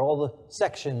far, all the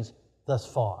sections thus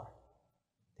far.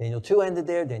 Daniel 2 ended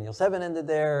there, Daniel 7 ended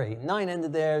there, 8 and 9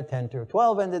 ended there, 10 through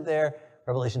 12 ended there,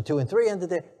 Revelation 2 and 3 ended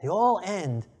there. They all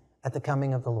end at the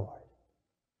coming of the Lord.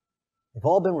 They've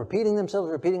all been repeating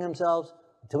themselves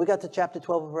until we got to chapter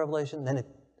 12 of Revelation. Then it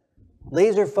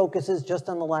laser focuses just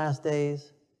on the last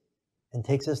days and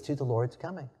takes us to the Lord's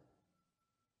coming,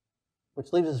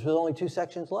 which leaves us with only 2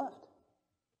 sections left.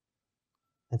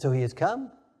 And so He has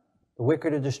come. The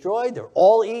wicked are destroyed. They're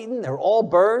all eaten. They're all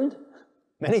burned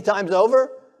many times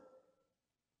over.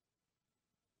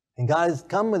 And God has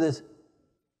come with His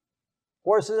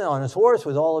horses, on His horse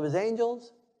with all of His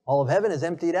angels. All of heaven is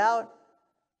emptied out.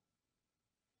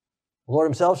 The Lord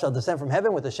Himself shall descend from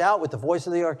heaven with a shout, with the voice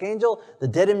of the archangel. The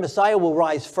dead in Messiah will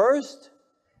rise first,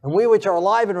 and we which are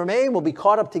alive and remain will be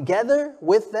caught up together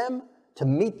with them to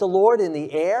meet the Lord in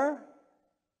the air.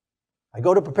 I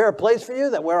go to prepare a place for you,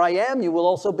 that where I am, you will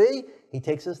also be. He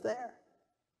takes us there.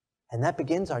 And that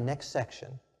begins our next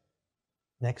section,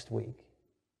 next week.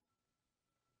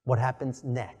 What happens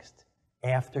next,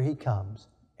 after He comes,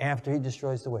 after He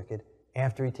destroys the wicked,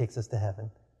 after He takes us to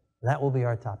heaven. That will be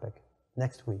our topic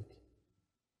next week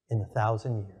in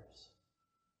 1,000 years.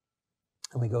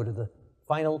 And we go to the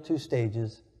final 2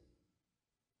 stages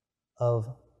of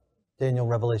Daniel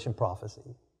Revelation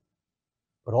prophecy.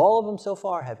 But all of them so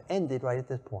far have ended right at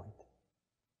this point.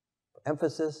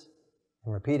 Emphasis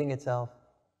and repeating itself,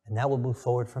 and now we'll move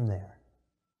forward from there,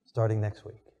 starting next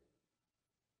week.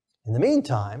 In the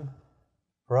meantime,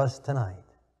 for us tonight,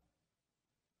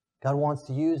 God wants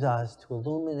to use us to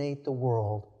illuminate the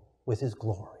world with His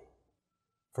glory,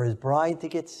 for His bride to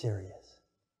get serious,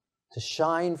 to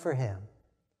shine for Him,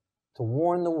 to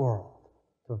warn the world,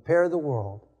 to prepare the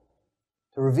world,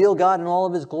 to reveal God in all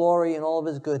of His glory and all of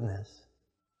His goodness,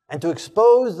 and to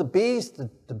expose the beast,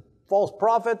 the false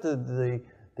prophet,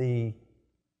 the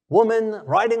woman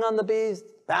riding on the beast,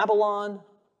 Babylon,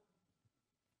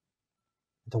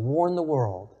 to warn the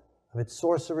world of its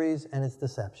sorceries and its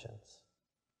deceptions,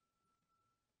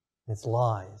 its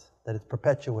lies that it's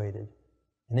perpetuated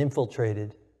and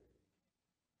infiltrated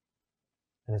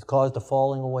and has caused a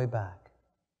falling away back,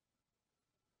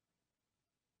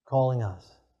 calling us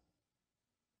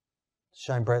to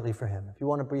shine brightly for Him. If you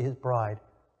want to be His bride,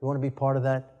 if you want to be part of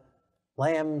that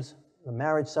the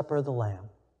marriage supper of the Lamb,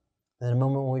 then in a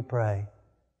moment when we pray,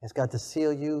 ask God to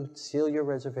seal your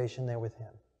reservation there with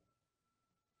Him.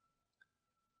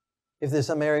 If there's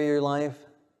some area of your life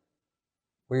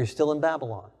where you're still in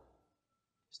Babylon,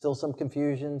 still some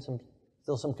confusion,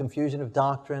 still some confusion of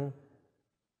doctrine,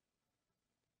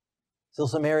 still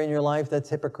some area in your life that's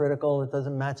hypocritical, that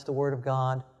doesn't match the Word of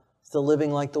God, still living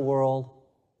like the world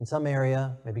in some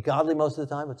area, maybe godly most of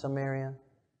the time, but some area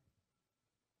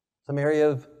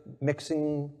of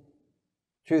mixing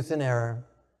truth and error,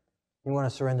 you want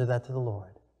to surrender that to the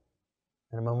Lord.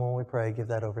 In a moment when we pray, give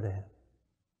that over to Him.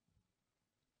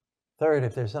 Third,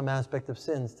 if there's some aspect of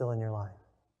sin still in your life,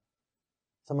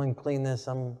 some uncleanness,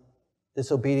 some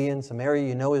disobedience, some area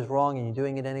you know is wrong and you're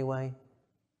doing it anyway,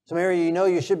 some area you know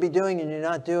you should be doing and you're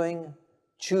not doing,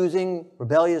 choosing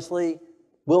rebelliously,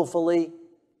 willfully,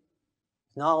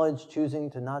 knowledge,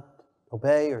 choosing to not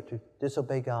obey or to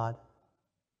disobey God,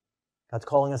 God's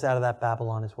calling us out of that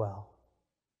Babylon as well.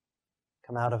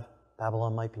 Come out of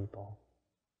Babylon, my people.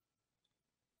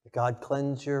 Let God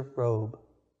cleanse your robe,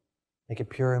 make it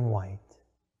pure and white.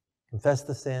 Confess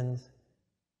the sins.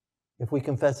 If we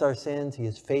confess our sins, He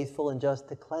is faithful and just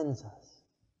to cleanse us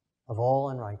of all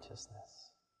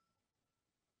unrighteousness.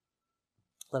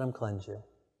 Let Him cleanse you.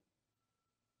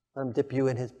 Let Him dip you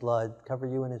in His blood, cover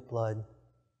you in His blood.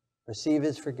 Receive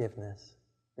His forgiveness.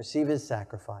 Receive His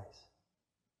sacrifice.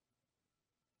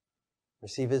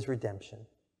 Receive His redemption.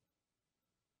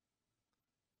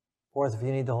 Fourth, if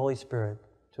you need the Holy Spirit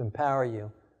to empower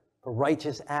you for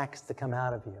righteous acts to come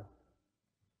out of you,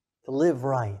 to live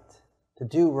right, to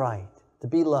do right, to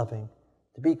be loving,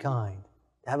 to be kind,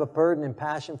 to have a burden and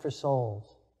passion for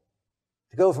souls,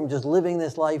 to go from just living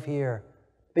this life here,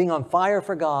 being on fire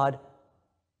for God,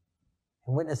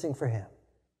 and witnessing for Him.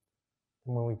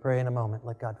 And when we pray in a moment,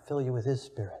 let God fill you with His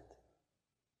Spirit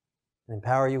and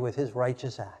empower you with His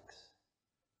righteous acts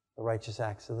the righteous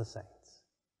acts of the saints.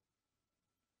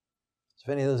 If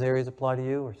any of those areas apply to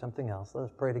you or something else, let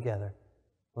us pray together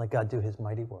and let God do his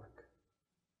mighty work.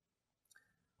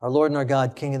 Our Lord and our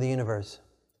God, King of the universe,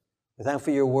 we're thankful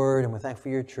for your word and we're thankful for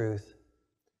your truth.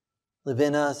 Live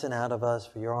in us and out of us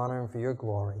for your honor and for your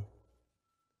glory.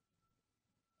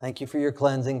 Thank you for your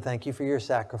cleansing. Thank you for your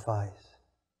sacrifice.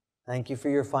 Thank you for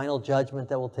your final judgment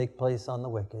that will take place on the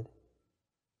wicked.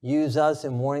 Use us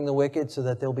in warning the wicked so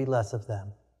that there'll be less of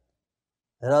them,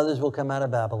 that others will come out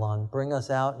of Babylon. Bring us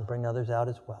out and bring others out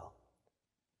as well.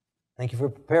 Thank you for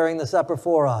preparing the supper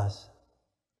for us.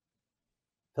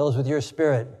 Fill us with your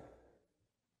Spirit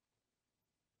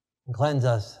and cleanse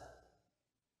us.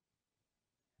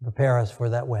 Prepare us for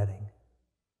that wedding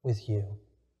with you.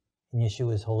 In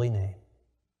Yeshua's holy name,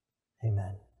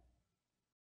 amen.